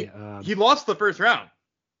 Obviously, and he lost the first round.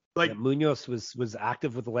 Like Munoz was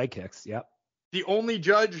active with the leg kicks. Yep. The only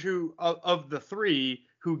judge who of the 3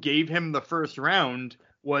 who gave him the first round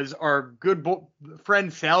was our good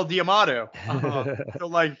friend Sal Diamato. So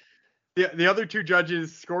like the other 2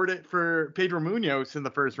 judges scored it for Pedro Munoz in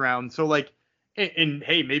the first round. So like, and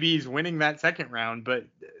hey, maybe he's winning that second round, but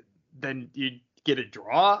then you get a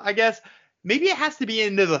draw, I guess. Maybe it has to be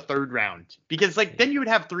into the third round because like then you would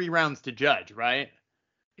have 3 rounds to judge, right?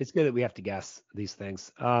 It's good that we have to guess these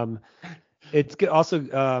things. It's good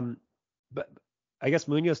also, but I guess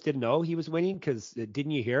Munoz didn't know he was winning because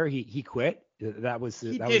didn't you hear he quit? That was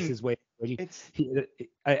his way.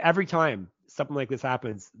 Every time something like this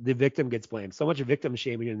happens, the victim gets blamed. So much victim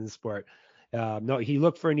shaming in the sport. No, he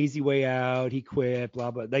looked for an easy way out. He quit.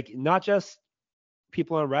 Blah blah. Like not just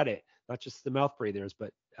people on Reddit, not just the mouth breathers,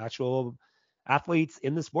 but actual athletes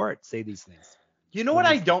in the sport say these things. You know what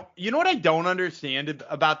I don't understand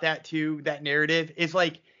about that too, that narrative is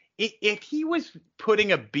like if he was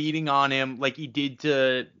putting a beating on him like he did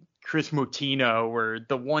to Chris Motino or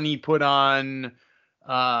the one he put on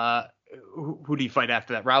who did he fight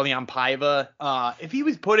after that? Raulian Paiva. If he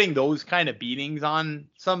was putting those kind of beatings on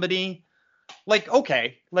somebody, like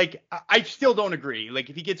okay, like I still don't agree. Like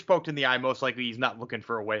if he gets poked in the eye, most likely he's not looking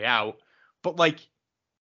for a way out. But like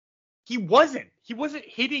he wasn't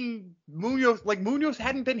hitting Munoz. Like Munoz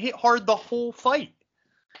hadn't been hit hard the whole fight.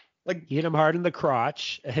 Like he hit him hard in the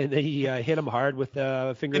crotch, and then he hit him hard with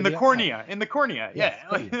the finger in the cornea. In the cornea,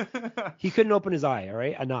 yeah. He couldn't open his eye. All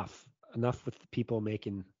right, enough with people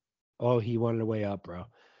making. Oh, he wanted a way up, bro.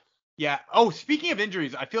 Yeah. Oh, speaking of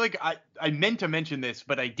injuries, I feel like I meant to mention this,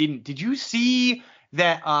 but I didn't. Did you see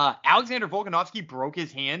that Alexander Volkanovski broke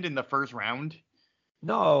his hand in the first round?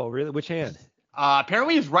 No, really? Which hand?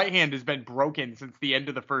 Apparently his right hand has been broken since the end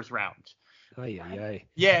of the first round.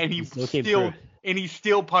 Yeah, and he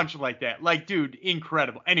still punched like that. Like, dude,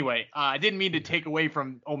 incredible. Anyway, I didn't mean to take away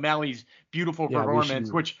from O'Malley's beautiful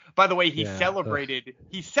performance, which, by the way, he celebrated.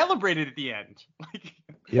 He celebrated at the end.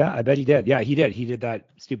 Yeah, I bet he did. Yeah, he did. He did that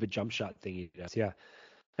stupid jump shot thing he does. Yeah,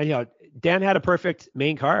 and Dan had a perfect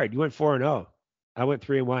main card. You went 4-0. I went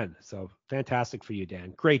 3-1. So fantastic for you,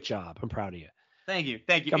 Dan. Great job. I'm proud of you. Thank you.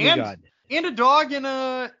 And a dog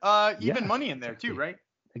and even money in there too, right?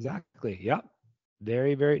 Exactly. Yep.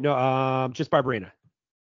 Very, very. No, just Barberena.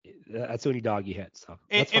 That's the only dog he hit. So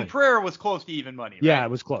and Pereira was close to even money. Right? Yeah, it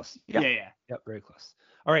was close. Yep. Yeah. Yep, very close.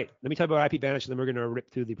 All right, let me talk about IPVanish, and then we're going to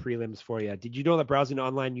rip through the prelims for you. Did you know that browsing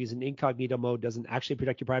online using incognito mode doesn't actually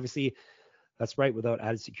protect your privacy? That's right. Without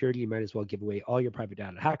added security, you might as well give away all your private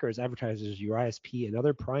data. Hackers, advertisers, your ISP, and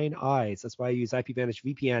other prying eyes. That's why I use IPVanish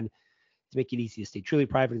VPN to make it easy to stay truly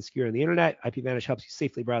private and secure on the internet. IPVanish helps you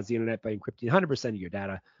safely browse the internet by encrypting 100% of your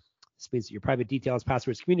data. This means that your private details,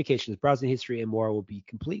 passwords, communications, browsing history, and more will be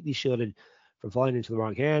completely shielded from falling into the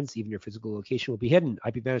wrong hands. Even your physical location will be hidden.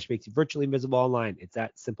 IPVanish makes you virtually invisible online. It's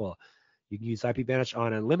that simple. You can use IPVanish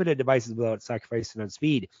on unlimited devices without sacrificing on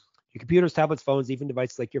speed. Your computers, tablets, phones, even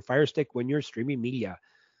devices like your Fire Stick when you're streaming media.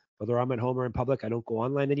 Whether I'm at home or in public, I don't go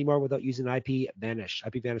online anymore without using IPVanish.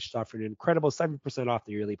 IPVanish is offering an incredible 7% off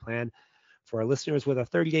the yearly plan for our listeners with a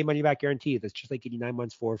 30-day money-back guarantee. That's just like getting 9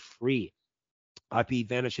 months for free. IP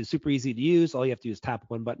Vanish is super easy to use. All you have to do is tap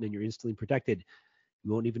one button and you're instantly protected.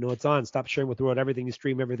 You won't even know it's on. Stop sharing with the world everything you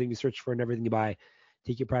stream, everything you search for, and everything you buy.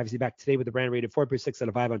 Take your privacy back today with a brand rated 4.6 out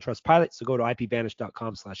of 5 on Trustpilot. So go to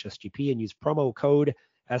ipvanish.com/SGP and use promo code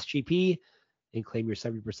SGP and claim your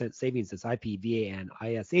 70% savings. That's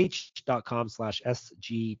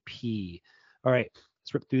ipvanish.com/SGP. All right,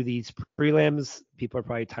 let's rip through these prelims. People are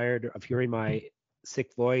probably tired of hearing my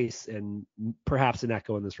sick voice and perhaps an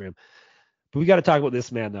echo in this room. But we got to talk about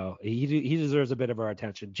this man, though. He deserves a bit of our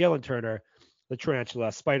attention. Jalen Turner, the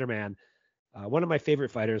Tarantula, Spider-Man, one of my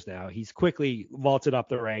favorite fighters now. He's quickly vaulted up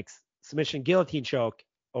the ranks. Submission guillotine choke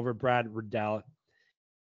over Brad Riddell.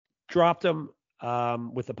 Dropped him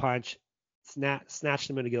with a punch. Snatched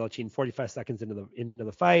him in a guillotine 45 seconds into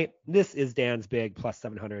the fight. This is Dan's big plus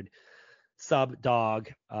 700 sub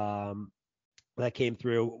dog that came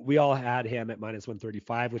through. We all had him at minus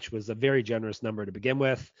 135, which was a very generous number to begin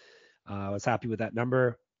with. I was happy with that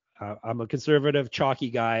number. I'm a conservative, chalky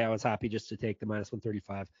guy. I was happy just to take the minus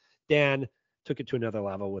 135. Dan took it to another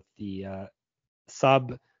level with the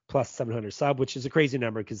sub plus 700 sub, which is a crazy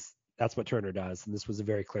number because that's what Turner does. And this was a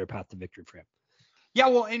very clear path to victory for him. Yeah,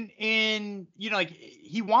 well, and like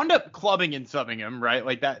he wound up clubbing and subbing him, right?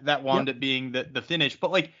 Like that wound up being the finish.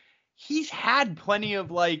 But like he's had plenty of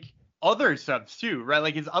like other subs too, right?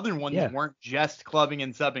 Like his other ones weren't just clubbing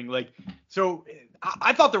and subbing. Like so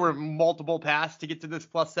I thought there were multiple paths to get to this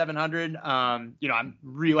plus 700. I'm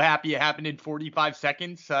real happy it happened in 45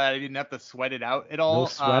 seconds. I didn't have to sweat it out at all. No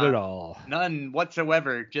sweat at all. None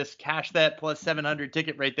whatsoever. Just cash that plus 700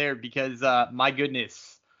 ticket right there because my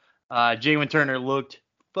goodness, Jalen Turner looked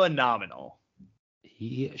phenomenal.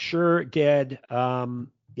 He sure did.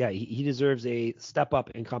 He deserves a step up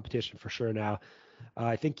in competition for sure now.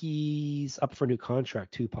 I think he's up for a new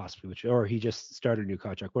contract too, possibly, or he just started a new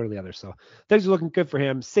contract, one or the other. So things are looking good for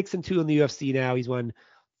him. 6-2 in the UFC now. He's won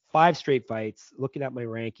 5 straight fights. Looking at my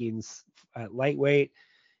rankings at lightweight,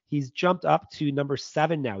 he's jumped up to number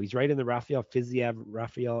 7 now. He's right in the Rafael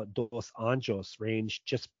dos Anjos range,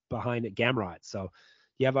 just behind Gamrot. So do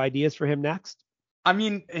you have ideas for him next? I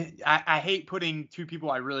mean, I hate putting two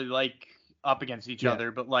people I really like up against each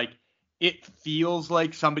other, but like, it feels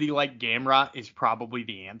like somebody like Gamrot is probably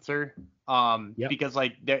the answer. Because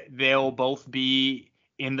like they'll both be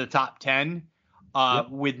in the top 10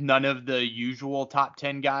 with none of the usual top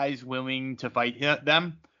 10 guys willing to fight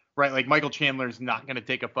them, right? Like Michael Chandler's not going to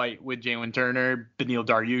take a fight with Jalen Turner. Beneil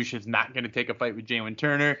Dariush is not going to take a fight with Jalen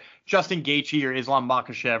Turner. Justin Gaethje or Islam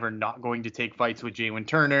Makhachev are not going to take fights with Jalen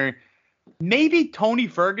Turner. Maybe Tony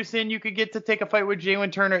Ferguson you could get to take a fight with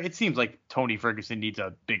Jalen Turner. It seems like Tony Ferguson needs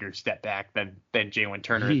a bigger step back than Jalen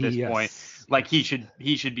Turner at this point. Like he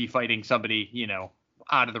should be fighting somebody,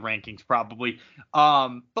 out of the rankings probably.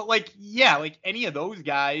 But like any of those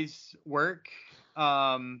guys work.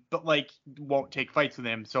 But like won't take fights with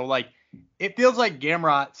him. So like it feels like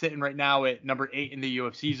Gamrot sitting right now at number 8 in the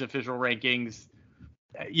UFC's official rankings.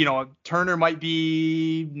 Turner might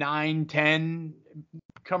be 9, 10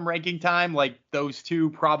 come ranking time. Like those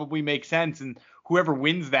two probably make sense, and whoever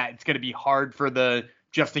wins that, it's going to be hard for the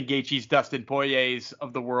Justin Gaethje's, Dustin Poirier's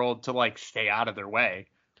of the world to like stay out of their way.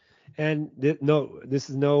 And this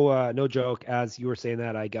is no joke. As you were saying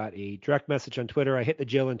that, I got a direct message on Twitter. I hit the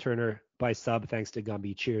Jalen Turner by sub thanks to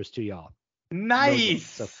Gumby. Cheers to y'all.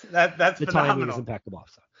 Nice. No, so that's the phenomenal. timing is impeccable.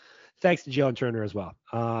 So thanks to Jalen Turner as well.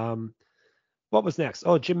 What was next?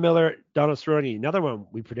 Oh, Jim Miller, Donald Cerrone, another one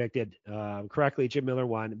we predicted correctly. Jim Miller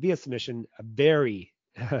won via submission, a very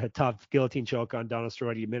tough guillotine choke on Donald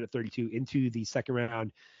Cerrone, minute 32 into the second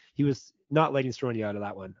round. He was not letting Cerrone out of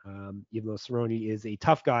that one, even though Cerrone is a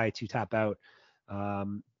tough guy to tap out.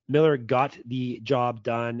 Miller got the job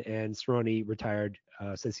done, and Cerrone retired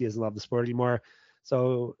since he doesn't love the sport anymore.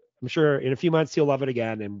 So I'm sure in a few months he'll love it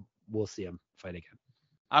again, and we'll see him fight again.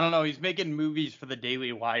 I don't know. He's making movies for the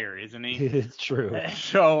Daily Wire, isn't he? It's true.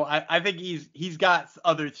 So I think he's got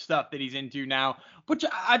other stuff that he's into now, which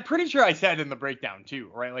I'm pretty sure I said in the breakdown too,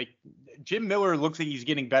 right? Like Jim Miller looks like he's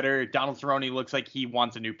getting better. Donald Cerrone looks like he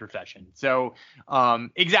wants a new profession. So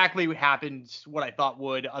exactly what happened, what I thought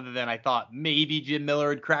would, other than I thought maybe Jim Miller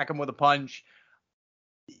would crack him with a punch.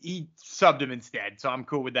 He subbed him instead, so I'm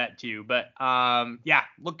cool with that too. But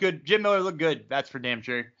look good. Jim Miller looked good. That's for damn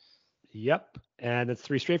sure. Yep. And it's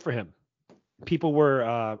 3 straight for him. People were,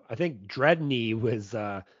 I think Dredney was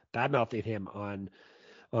bad-mouthing him on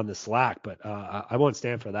the Slack, but I won't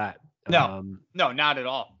stand for that. No, not at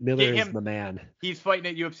all. Miller is the man. He's fighting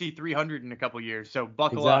at UFC 300 in a couple years, so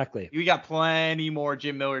buckle up. We got plenty more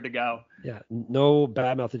Jim Miller to go. Yeah, no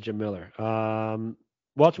bad-mouthing Jim Miller.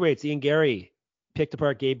 Welterweights, Ian Gary picked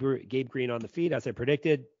apart Gabe Green on the feet, as I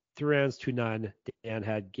predicted. 3 rounds to none. Dan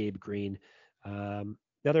had Gabe Green.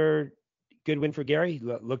 Another good win for Gary.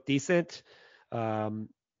 Looked decent.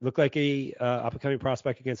 Looked like a up-and-coming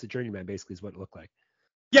prospect against a journeyman, basically, is what it looked like.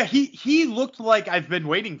 Yeah, he looked like I've been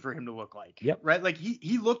waiting for him to look like. Yep. Right? Like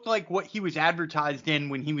he looked like what he was advertised in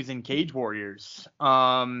when he was in Cage Warriors.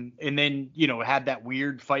 And then, had that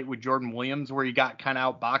weird fight with Jordan Williams where he got kind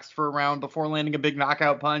of outboxed for a round before landing a big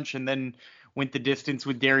knockout punch and then went the distance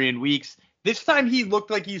with Darian Weeks. This time he looked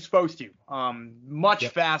like he's supposed to. Much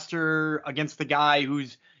faster against the guy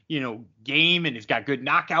who's, game and has got good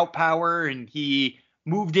knockout power, and he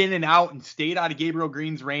moved in and out and stayed out of Gabriel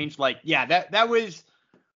Green's range. Like, yeah, that was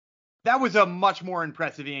a much more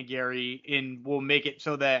impressive Ian Gary, and will make it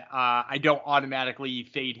so that I don't automatically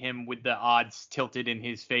fade him with the odds tilted in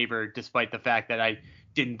his favor, despite the fact that I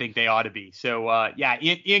didn't think they ought to be. So,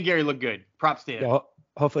 Ian Gary looked good. Props to him. Yeah,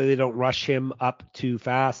 hopefully they don't rush him up too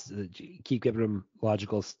fast. Keep giving him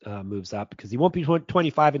logical moves up, because he won't be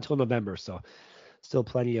 25 until November. So still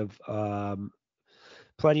plenty of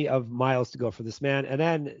miles to go for this man. And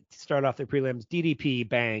then to start off the prelims, DDP,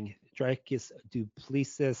 bang. Dricus du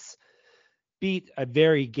Plessis beat a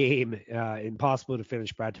very game, impossible to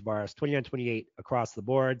finish Brad Tavares, 29-28 across the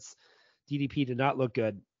boards. DDP did not look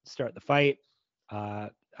good to start the fight.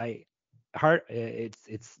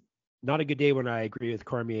 It's not a good day when I agree with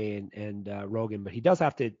Cormier and Rogan, but he does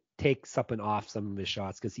have to take something off some of his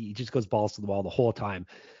shots, because he just goes balls to the wall the whole time.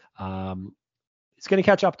 It's going to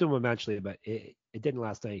catch up to him eventually, but it didn't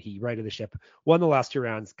last night. He righted the ship, won the last 2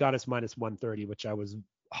 rounds, got us minus 130, which I was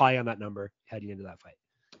high on that number heading into that fight.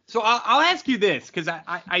 So I'll ask you this, because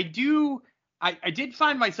I did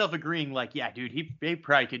find myself agreeing, like, yeah, dude, he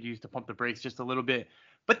probably could use to pump the brakes just a little bit.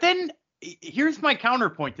 But then here's my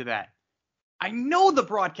counterpoint to that. I know the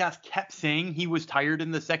broadcast kept saying he was tired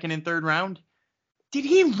in the second and third round. Did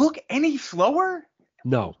he look any slower?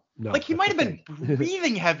 No. Like, he might have been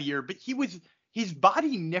breathing heavier, but his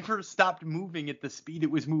body never stopped moving at the speed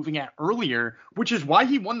it was moving at earlier, which is why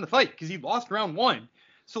he won the fight, because he lost round 1.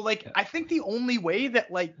 So, like, I think the only way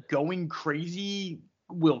that, like, going crazy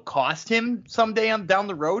will cost him someday down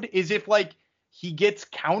the road is if, like, he gets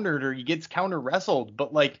countered or he gets counter wrestled.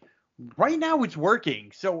 But, like, right now it's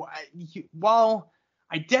working. So while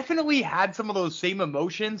I definitely had some of those same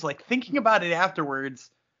emotions, like, thinking about it afterwards,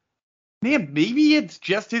 man, maybe it's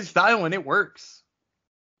just his style and it works.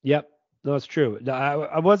 Yep. No, it's true.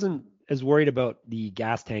 I wasn't as worried about the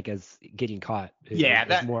gas tank as getting caught.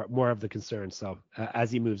 That's more of the concern. So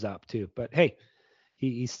as he moves up too, but hey,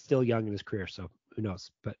 he's still young in his career, so who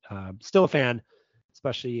knows? But still a fan,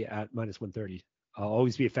 especially at minus 130. I'll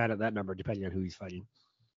always be a fan of that number, depending on who he's fighting.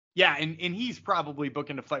 Yeah, and he's probably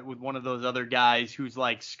booking a fight with one of those other guys who's,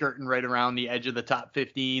 like, skirting right around the edge of the top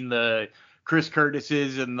 15, the Chris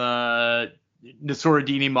Curtises and the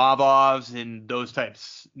Nassourdini Mavovs and those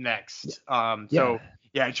types next. So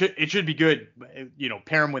it should be good.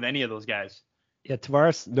 Pair him with any of those guys. Yeah,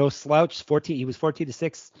 Tavares, no slouch. He was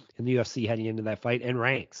 14-6 in the UFC heading into that fight and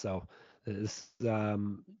ranked. So this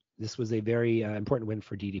was a very important win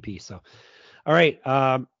for DDP. So, all right,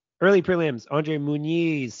 early prelims. Andre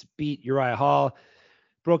Muniz beat Uriah Hall,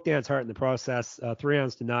 broke Dan's heart in the process. 3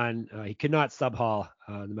 rounds to none. He could not sub Hall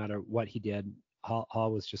no matter what he did.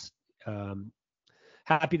 Hall was just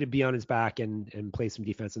happy to be on his back and play some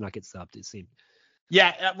defense and not get subbed, it seemed.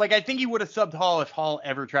 Yeah, like, I think he would have subbed Hall if Hall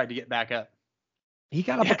ever tried to get back up. He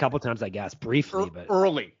got up a couple times, I guess, briefly, but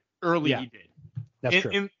early yeah, he did. That's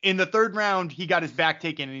true. In the third round, he got his back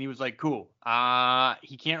taken and he was like, cool.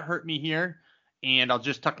 He can't hurt me here, and I'll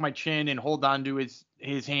just tuck my chin and hold on to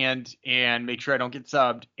his hand and make sure I don't get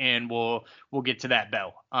subbed, and we'll get to that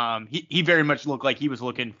bell. He very much looked like he was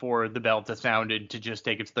looking for the bell to sound and to just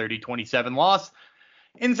take his 30-27 loss.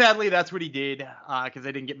 And sadly, that's what he did, because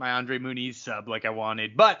I didn't get my Andre Muniz sub like I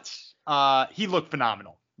wanted. But he looked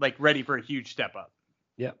phenomenal, like, ready for a huge step up.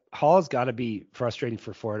 Yeah, Hall's got to be frustrating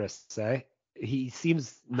for Fortis, eh? He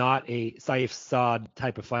seems not a Saif Saad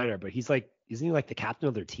type of fighter, but isn't he like the captain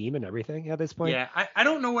of their team and everything at this point? Yeah, I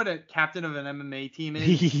don't know what a captain of an MMA team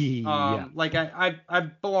is. Yeah. Like, I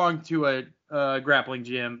belong to a grappling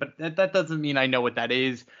gym, but that doesn't mean I know what that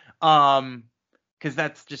is. Because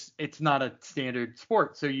that's just, it's not a standard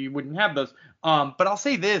sport, so you wouldn't have those. But I'll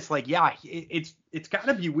say this, like, yeah, it's got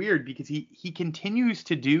to be weird, because he continues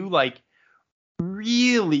to do, like,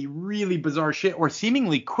 really, really bizarre shit, or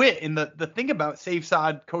seemingly quit. And the thing about Saif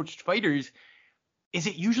Saad coached fighters is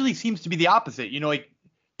it usually seems to be the opposite. Like,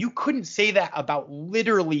 you couldn't say that about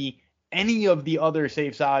literally any of the other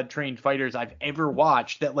safe side trained fighters I've ever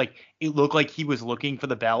watched that like it looked like he was looking for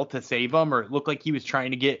the bell to save him, or it looked like he was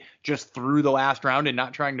trying to get just through the last round and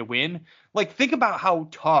not trying to win. Like, think about how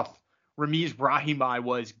tough Ramiz Brahimaj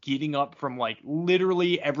was getting up from like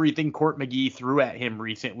literally everything Court McGee threw at him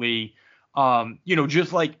recently.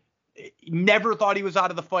 Just like never thought he was out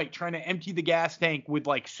of the fight, trying to empty the gas tank with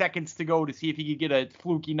like seconds to go to see if he could get a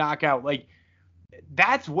fluky knockout. Like,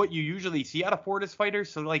 that's what you usually see out of Fortis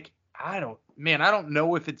fighters. So like, I don't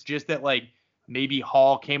know if it's just that like maybe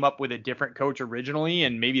Hall came up with a different coach originally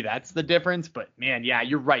and maybe that's the difference. But man, yeah,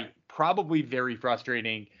 you're right. Probably very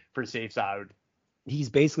frustrating for Safe Side. He's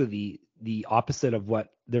basically the opposite of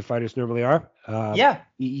what their fighters normally are.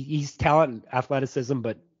 He's talent and athleticism,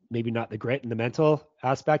 but maybe not the grit and the mental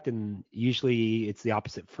aspect. And usually it's the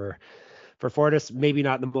opposite for Fortis. Maybe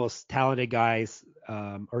not the most talented guys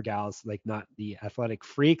or gals, like not the athletic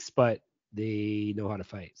freaks, but they know how to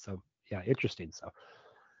fight. So yeah, interesting. So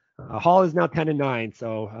Hall is now 10-9,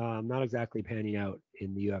 so not exactly panning out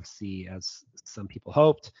in the UFC as some people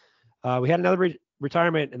hoped. We had another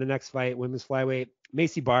retirement in the next fight, women's flyweight.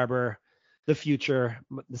 Macy Barber, the future,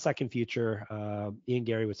 the second future. Ian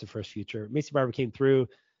Gary was the first future. Macy Barber came through,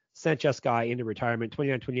 sent Jessica Eye into retirement,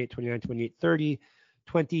 29-28, 29-28, 30,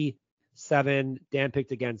 27. Dan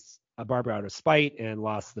picked against Barber out of spite and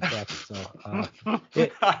lost the pick. So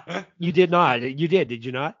you did not. You did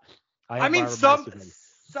you not? I mean,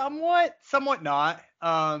 somewhat not.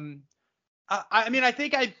 I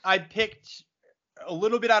think I picked a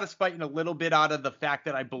little bit out of spite and a little bit out of the fact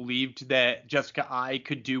that I believed that Jessica Eye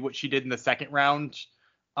could do what she did in the second round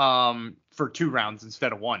for 2 rounds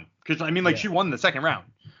instead of 1. Because, I mean, like, she won the second round.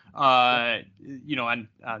 On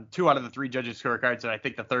 2 out of the 3 judges' scorecards, and I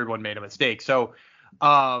think the third one made a mistake. So,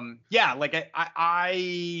 man,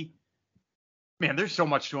 there's so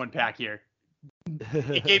much to unpack here.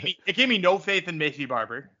 It gave me no faith in Macy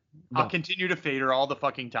Barber. No. I'll continue to fade her all the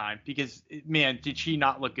fucking time because, man, did she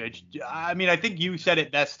not look good? I mean, I think you said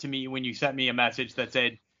it best to me when you sent me a message that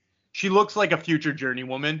said she looks like a future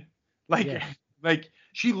journeywoman. Like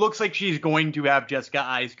she looks like she's going to have Jessica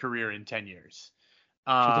Eye's career in 10 years.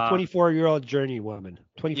 She's a 24-year-old journeywoman.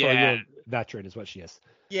 24-year-old veteran is what she is.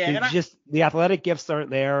 Yeah, the athletic gifts aren't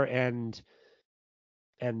there, and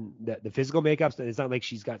the physical makeup, it's not like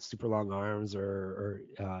she's got super long arms or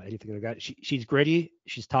anything like that. She's gritty,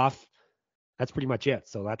 she's tough. That's pretty much it.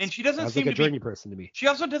 So and she doesn't seem like a journey person to me. She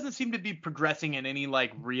also doesn't seem to be progressing in any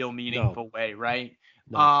like real meaningful way, right?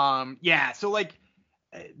 No. So like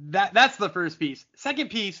that's the first piece. Second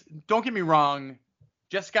piece, don't get me wrong,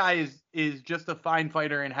 Jessica is just a fine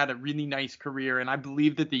fighter and had a really nice career, and I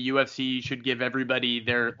believe that the UFC should give everybody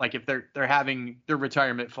their, like, if they're having their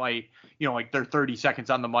retirement fight, like their 30 seconds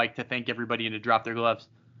on the mic to thank everybody and to drop their gloves.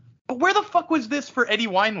 But where the fuck was this for Eddie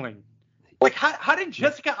Wineland? Like, how did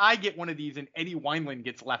Jessica Eye get one of these and Eddie Wineland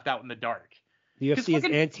gets left out in the dark? The UFC is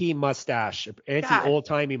anti-mustache,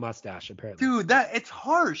 anti-old-timey mustache, apparently. Dude, it's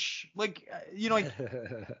harsh. Like,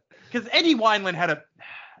 because Eddie Wineland had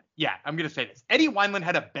I'm going to say this. Eddie Wineland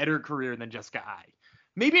had a better career than Jessica Eye.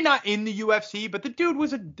 Maybe not in the UFC, but the dude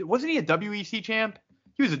wasn't he a WEC champ?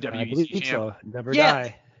 He was a WEC champ. So. Never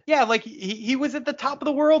die. Yeah, like he was at the top of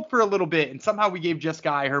the world for a little bit, and somehow we gave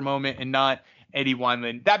Jessica Eye her moment and not Eddie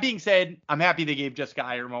Wineland. That being said, I'm happy they gave Jessica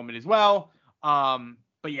Eye her moment as well.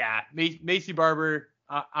 But yeah, Macy Barber,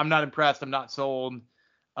 I'm not impressed. I'm not sold.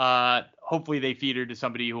 Hopefully they feed her to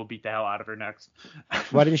somebody who will beat the hell out of her next.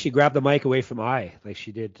 Why didn't she grab the mic away from Eye like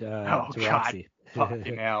she did to Roxy?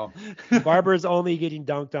 Fucking hell. Barber's only getting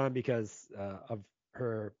dunked on because of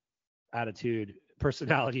her attitude,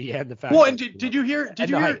 personality, and the fact. Well, and did you hear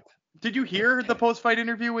the post-fight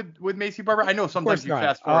interview with Macy Barber? I know sometimes you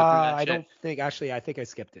fast forward through that shit. I don't think, actually, I think I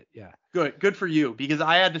skipped it. Yeah. Good for you, because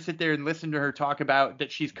I had to sit there and listen to her talk about that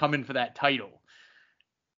she's coming for that title.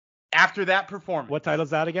 After that performance. What title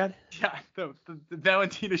is that again? Yeah, the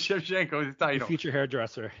Valentina Shevchenko's title. The future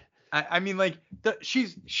hairdresser. I mean, like,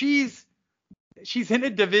 she's in a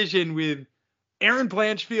division with Erin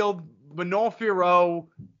Blanchfield, Manol Firo,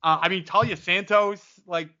 Talia Santos,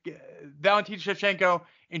 like Valentina Shevchenko,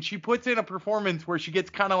 and she puts in a performance where she gets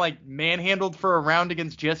kind of like manhandled for a round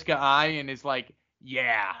against Jessica Eye and is like,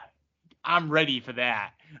 yeah, I'm ready for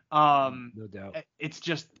that. No doubt. It's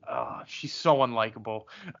just, she's so unlikable.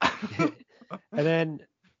 And then,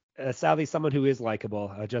 sadly, someone who is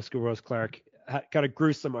likable, Jessica Rose Clark, got a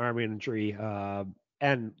gruesome arm injury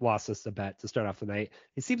and lost us a bet to start off the night.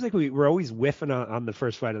 It seems like we're always whiffing on the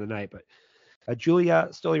first fight of the night, but Julia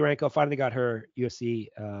Stoliarenko finally got her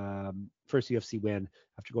first UFC win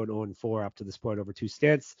after going 0-4 up to this point over 2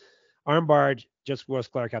 stints. armbarred Jessica Rose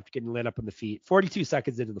Clark after getting lit up in the feet. 42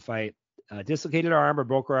 seconds into the fight. Dislocated her arm or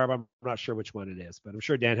broke her arm. I'm not sure which one it is, but I'm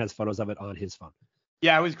sure Dan has photos of it on his phone.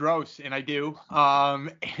 Yeah, it was gross, and I do.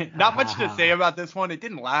 Not much to say about this one. It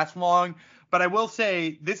didn't last long, but I will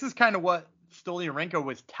say this is kind of what Stoliarenko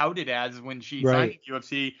was touted as when she signed the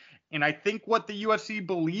UFC, and I think what the UFC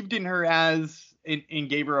believed in her as and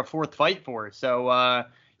gave her a fourth fight for. So,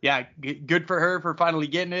 yeah, good for her for finally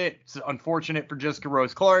getting it. It's unfortunate for Jessica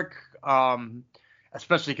Rose Clark,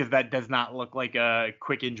 especially because that does not look like a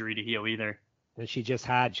quick injury to heal either. And she just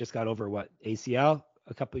got over ACL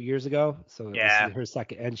a couple of years ago. So yeah, this is her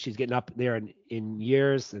second, and she's getting up there in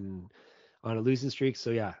years and on a losing streak. So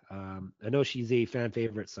yeah, I know she's a fan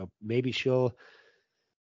favorite. So maybe she'll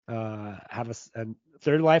have a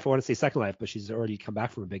third life. I want to say second life, but she's already come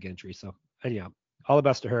back from a big injury. So anyhow, all the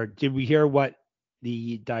best to her. Did we hear what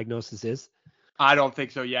the diagnosis is? I don't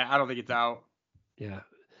think so. Yeah, I don't think it's out. Yeah.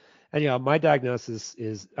 Anyhow, my diagnosis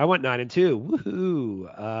is I went 9-2.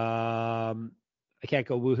 Woohoo. I can't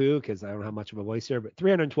go woohoo because I don't have much of a voice here, but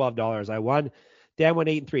 $312 I won. Dan went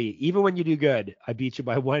 8-3. Even when you do good, I beat you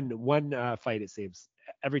by one fight, it seems,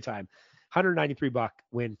 every time. $193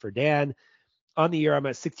 win for Dan. On the year, I'm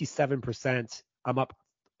at 67%. I'm up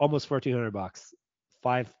almost $1,400.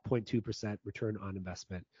 5.2% return on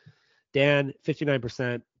investment. Dan,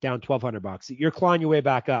 59%, down $1,200. You're clawing your way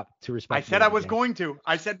back up to respect. I said I was going to.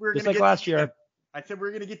 I said we were going to get last year. I said we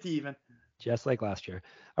were going to get to even. Just like last year.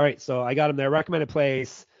 All right, so I got him there. Recommended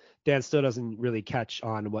place. Dan still doesn't really catch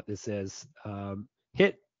on what this is.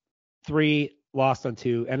 Hit 3, lost on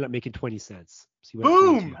 2, ended up making 20 cents. So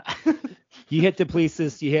boom! You hit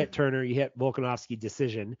Duplessis, you hit Turner, you hit Volkanovski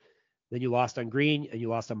decision. Then you lost on Green, and you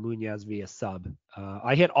lost on Munoz via sub.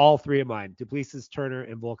 I hit all 3 of mine, Duplessis, Turner,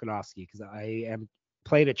 and Volkanovski, because I am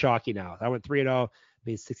played at chalky now. I went 3-0,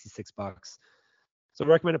 made $66. So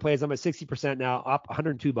recommended plays, I'm at 60% now, up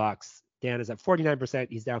 $102. Dan is at 49%.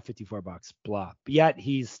 He's down $54. Blah. But yet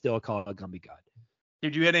he's still called a Gumby God.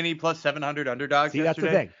 Did you hit any plus 700 underdogs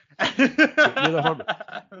yesterday? That's the thing. You're the homer.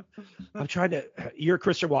 I'm trying to. You're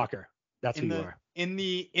Christian Walker. That's who you are. In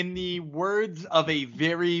the words of a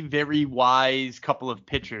very, very wise couple of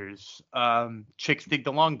pitchers, chicks dig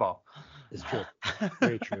the long ball. It's true.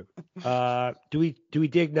 Very true. Do we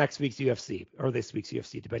dig next week's UFC or this week's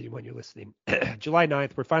UFC, depending on when you're listening? July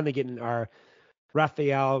 9th, we're finally getting our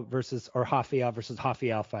Rafael versus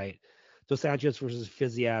Rafael fight. Dos Anjos versus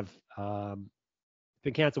Fiziev.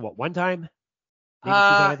 Been canceled one time? Maybe 2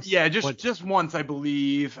 times? Yeah, just once, I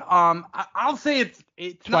believe. I'll say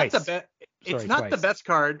it's not the best. It's not the best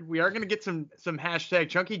card. We are going to get some hashtag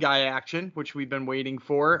chunky guy action, which we've been waiting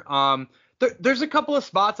for. There's a couple of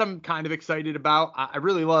spots I'm kind of excited about. I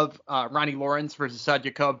really love Ronnie Lawrence versus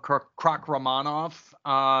Sadyakub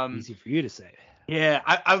Krakramanov. Easy for you to say. Yeah,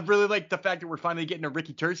 I really like the fact that we're finally getting a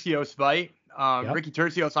Ricky Tercios fight. Ricky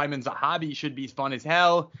Tercios, Simon Zahabi should be fun as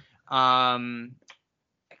hell. Kai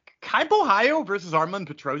Bohayo versus Arman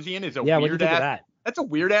Petrosian is a weird ass. That's a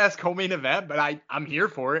weird ass co-main event, but I'm here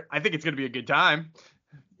for it. I think it's gonna be a good time.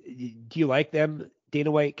 Do you like them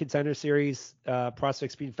Dana White Contender Series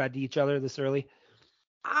prospects being fed to each other this early?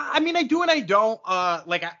 I mean, I do and I don't.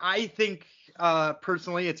 I think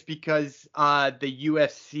personally it's because the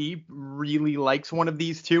UFC really likes one of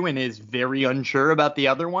these two and is very unsure about the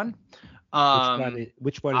other one.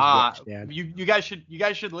 Which one is which, Dan? You guys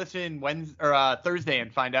should listen Wednesday or Thursday and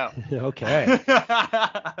find out. Okay.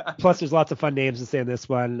 Plus, there's lots of fun names to say in this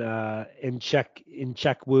one. In Czech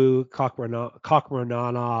Wu, Kokhmaranov,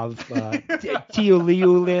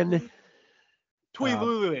 Tiuliulin,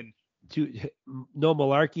 Tuilulin. No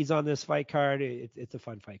malarkeys on this fight card. It's a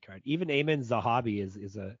fun fight card. Even Ayman Zahabi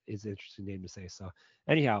is an interesting name to say. So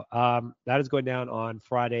anyhow, that is going down on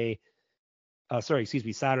Saturday.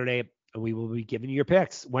 And we will be giving you your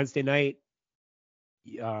picks. Wednesday night,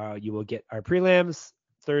 you will get our prelims.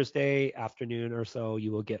 Thursday afternoon or so,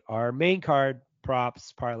 you will get our main card,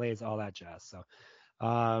 props, parlays, all that jazz. So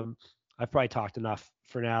I've probably talked enough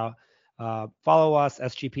for now. Follow us,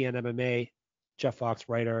 SGPN MMA, Jeff Fox,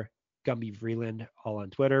 writer, Gumby Vreeland, all on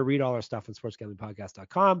Twitter. Read all our stuff on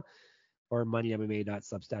sportsgamblingpodcast.com or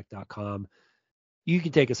moneymma.substack.com. You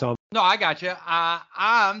can take us home. No, I got you.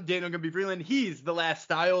 I'm Daniel Gumby Vreeland. He's the last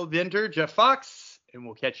style vendor, Jeff Fox, and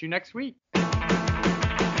we'll catch you next week.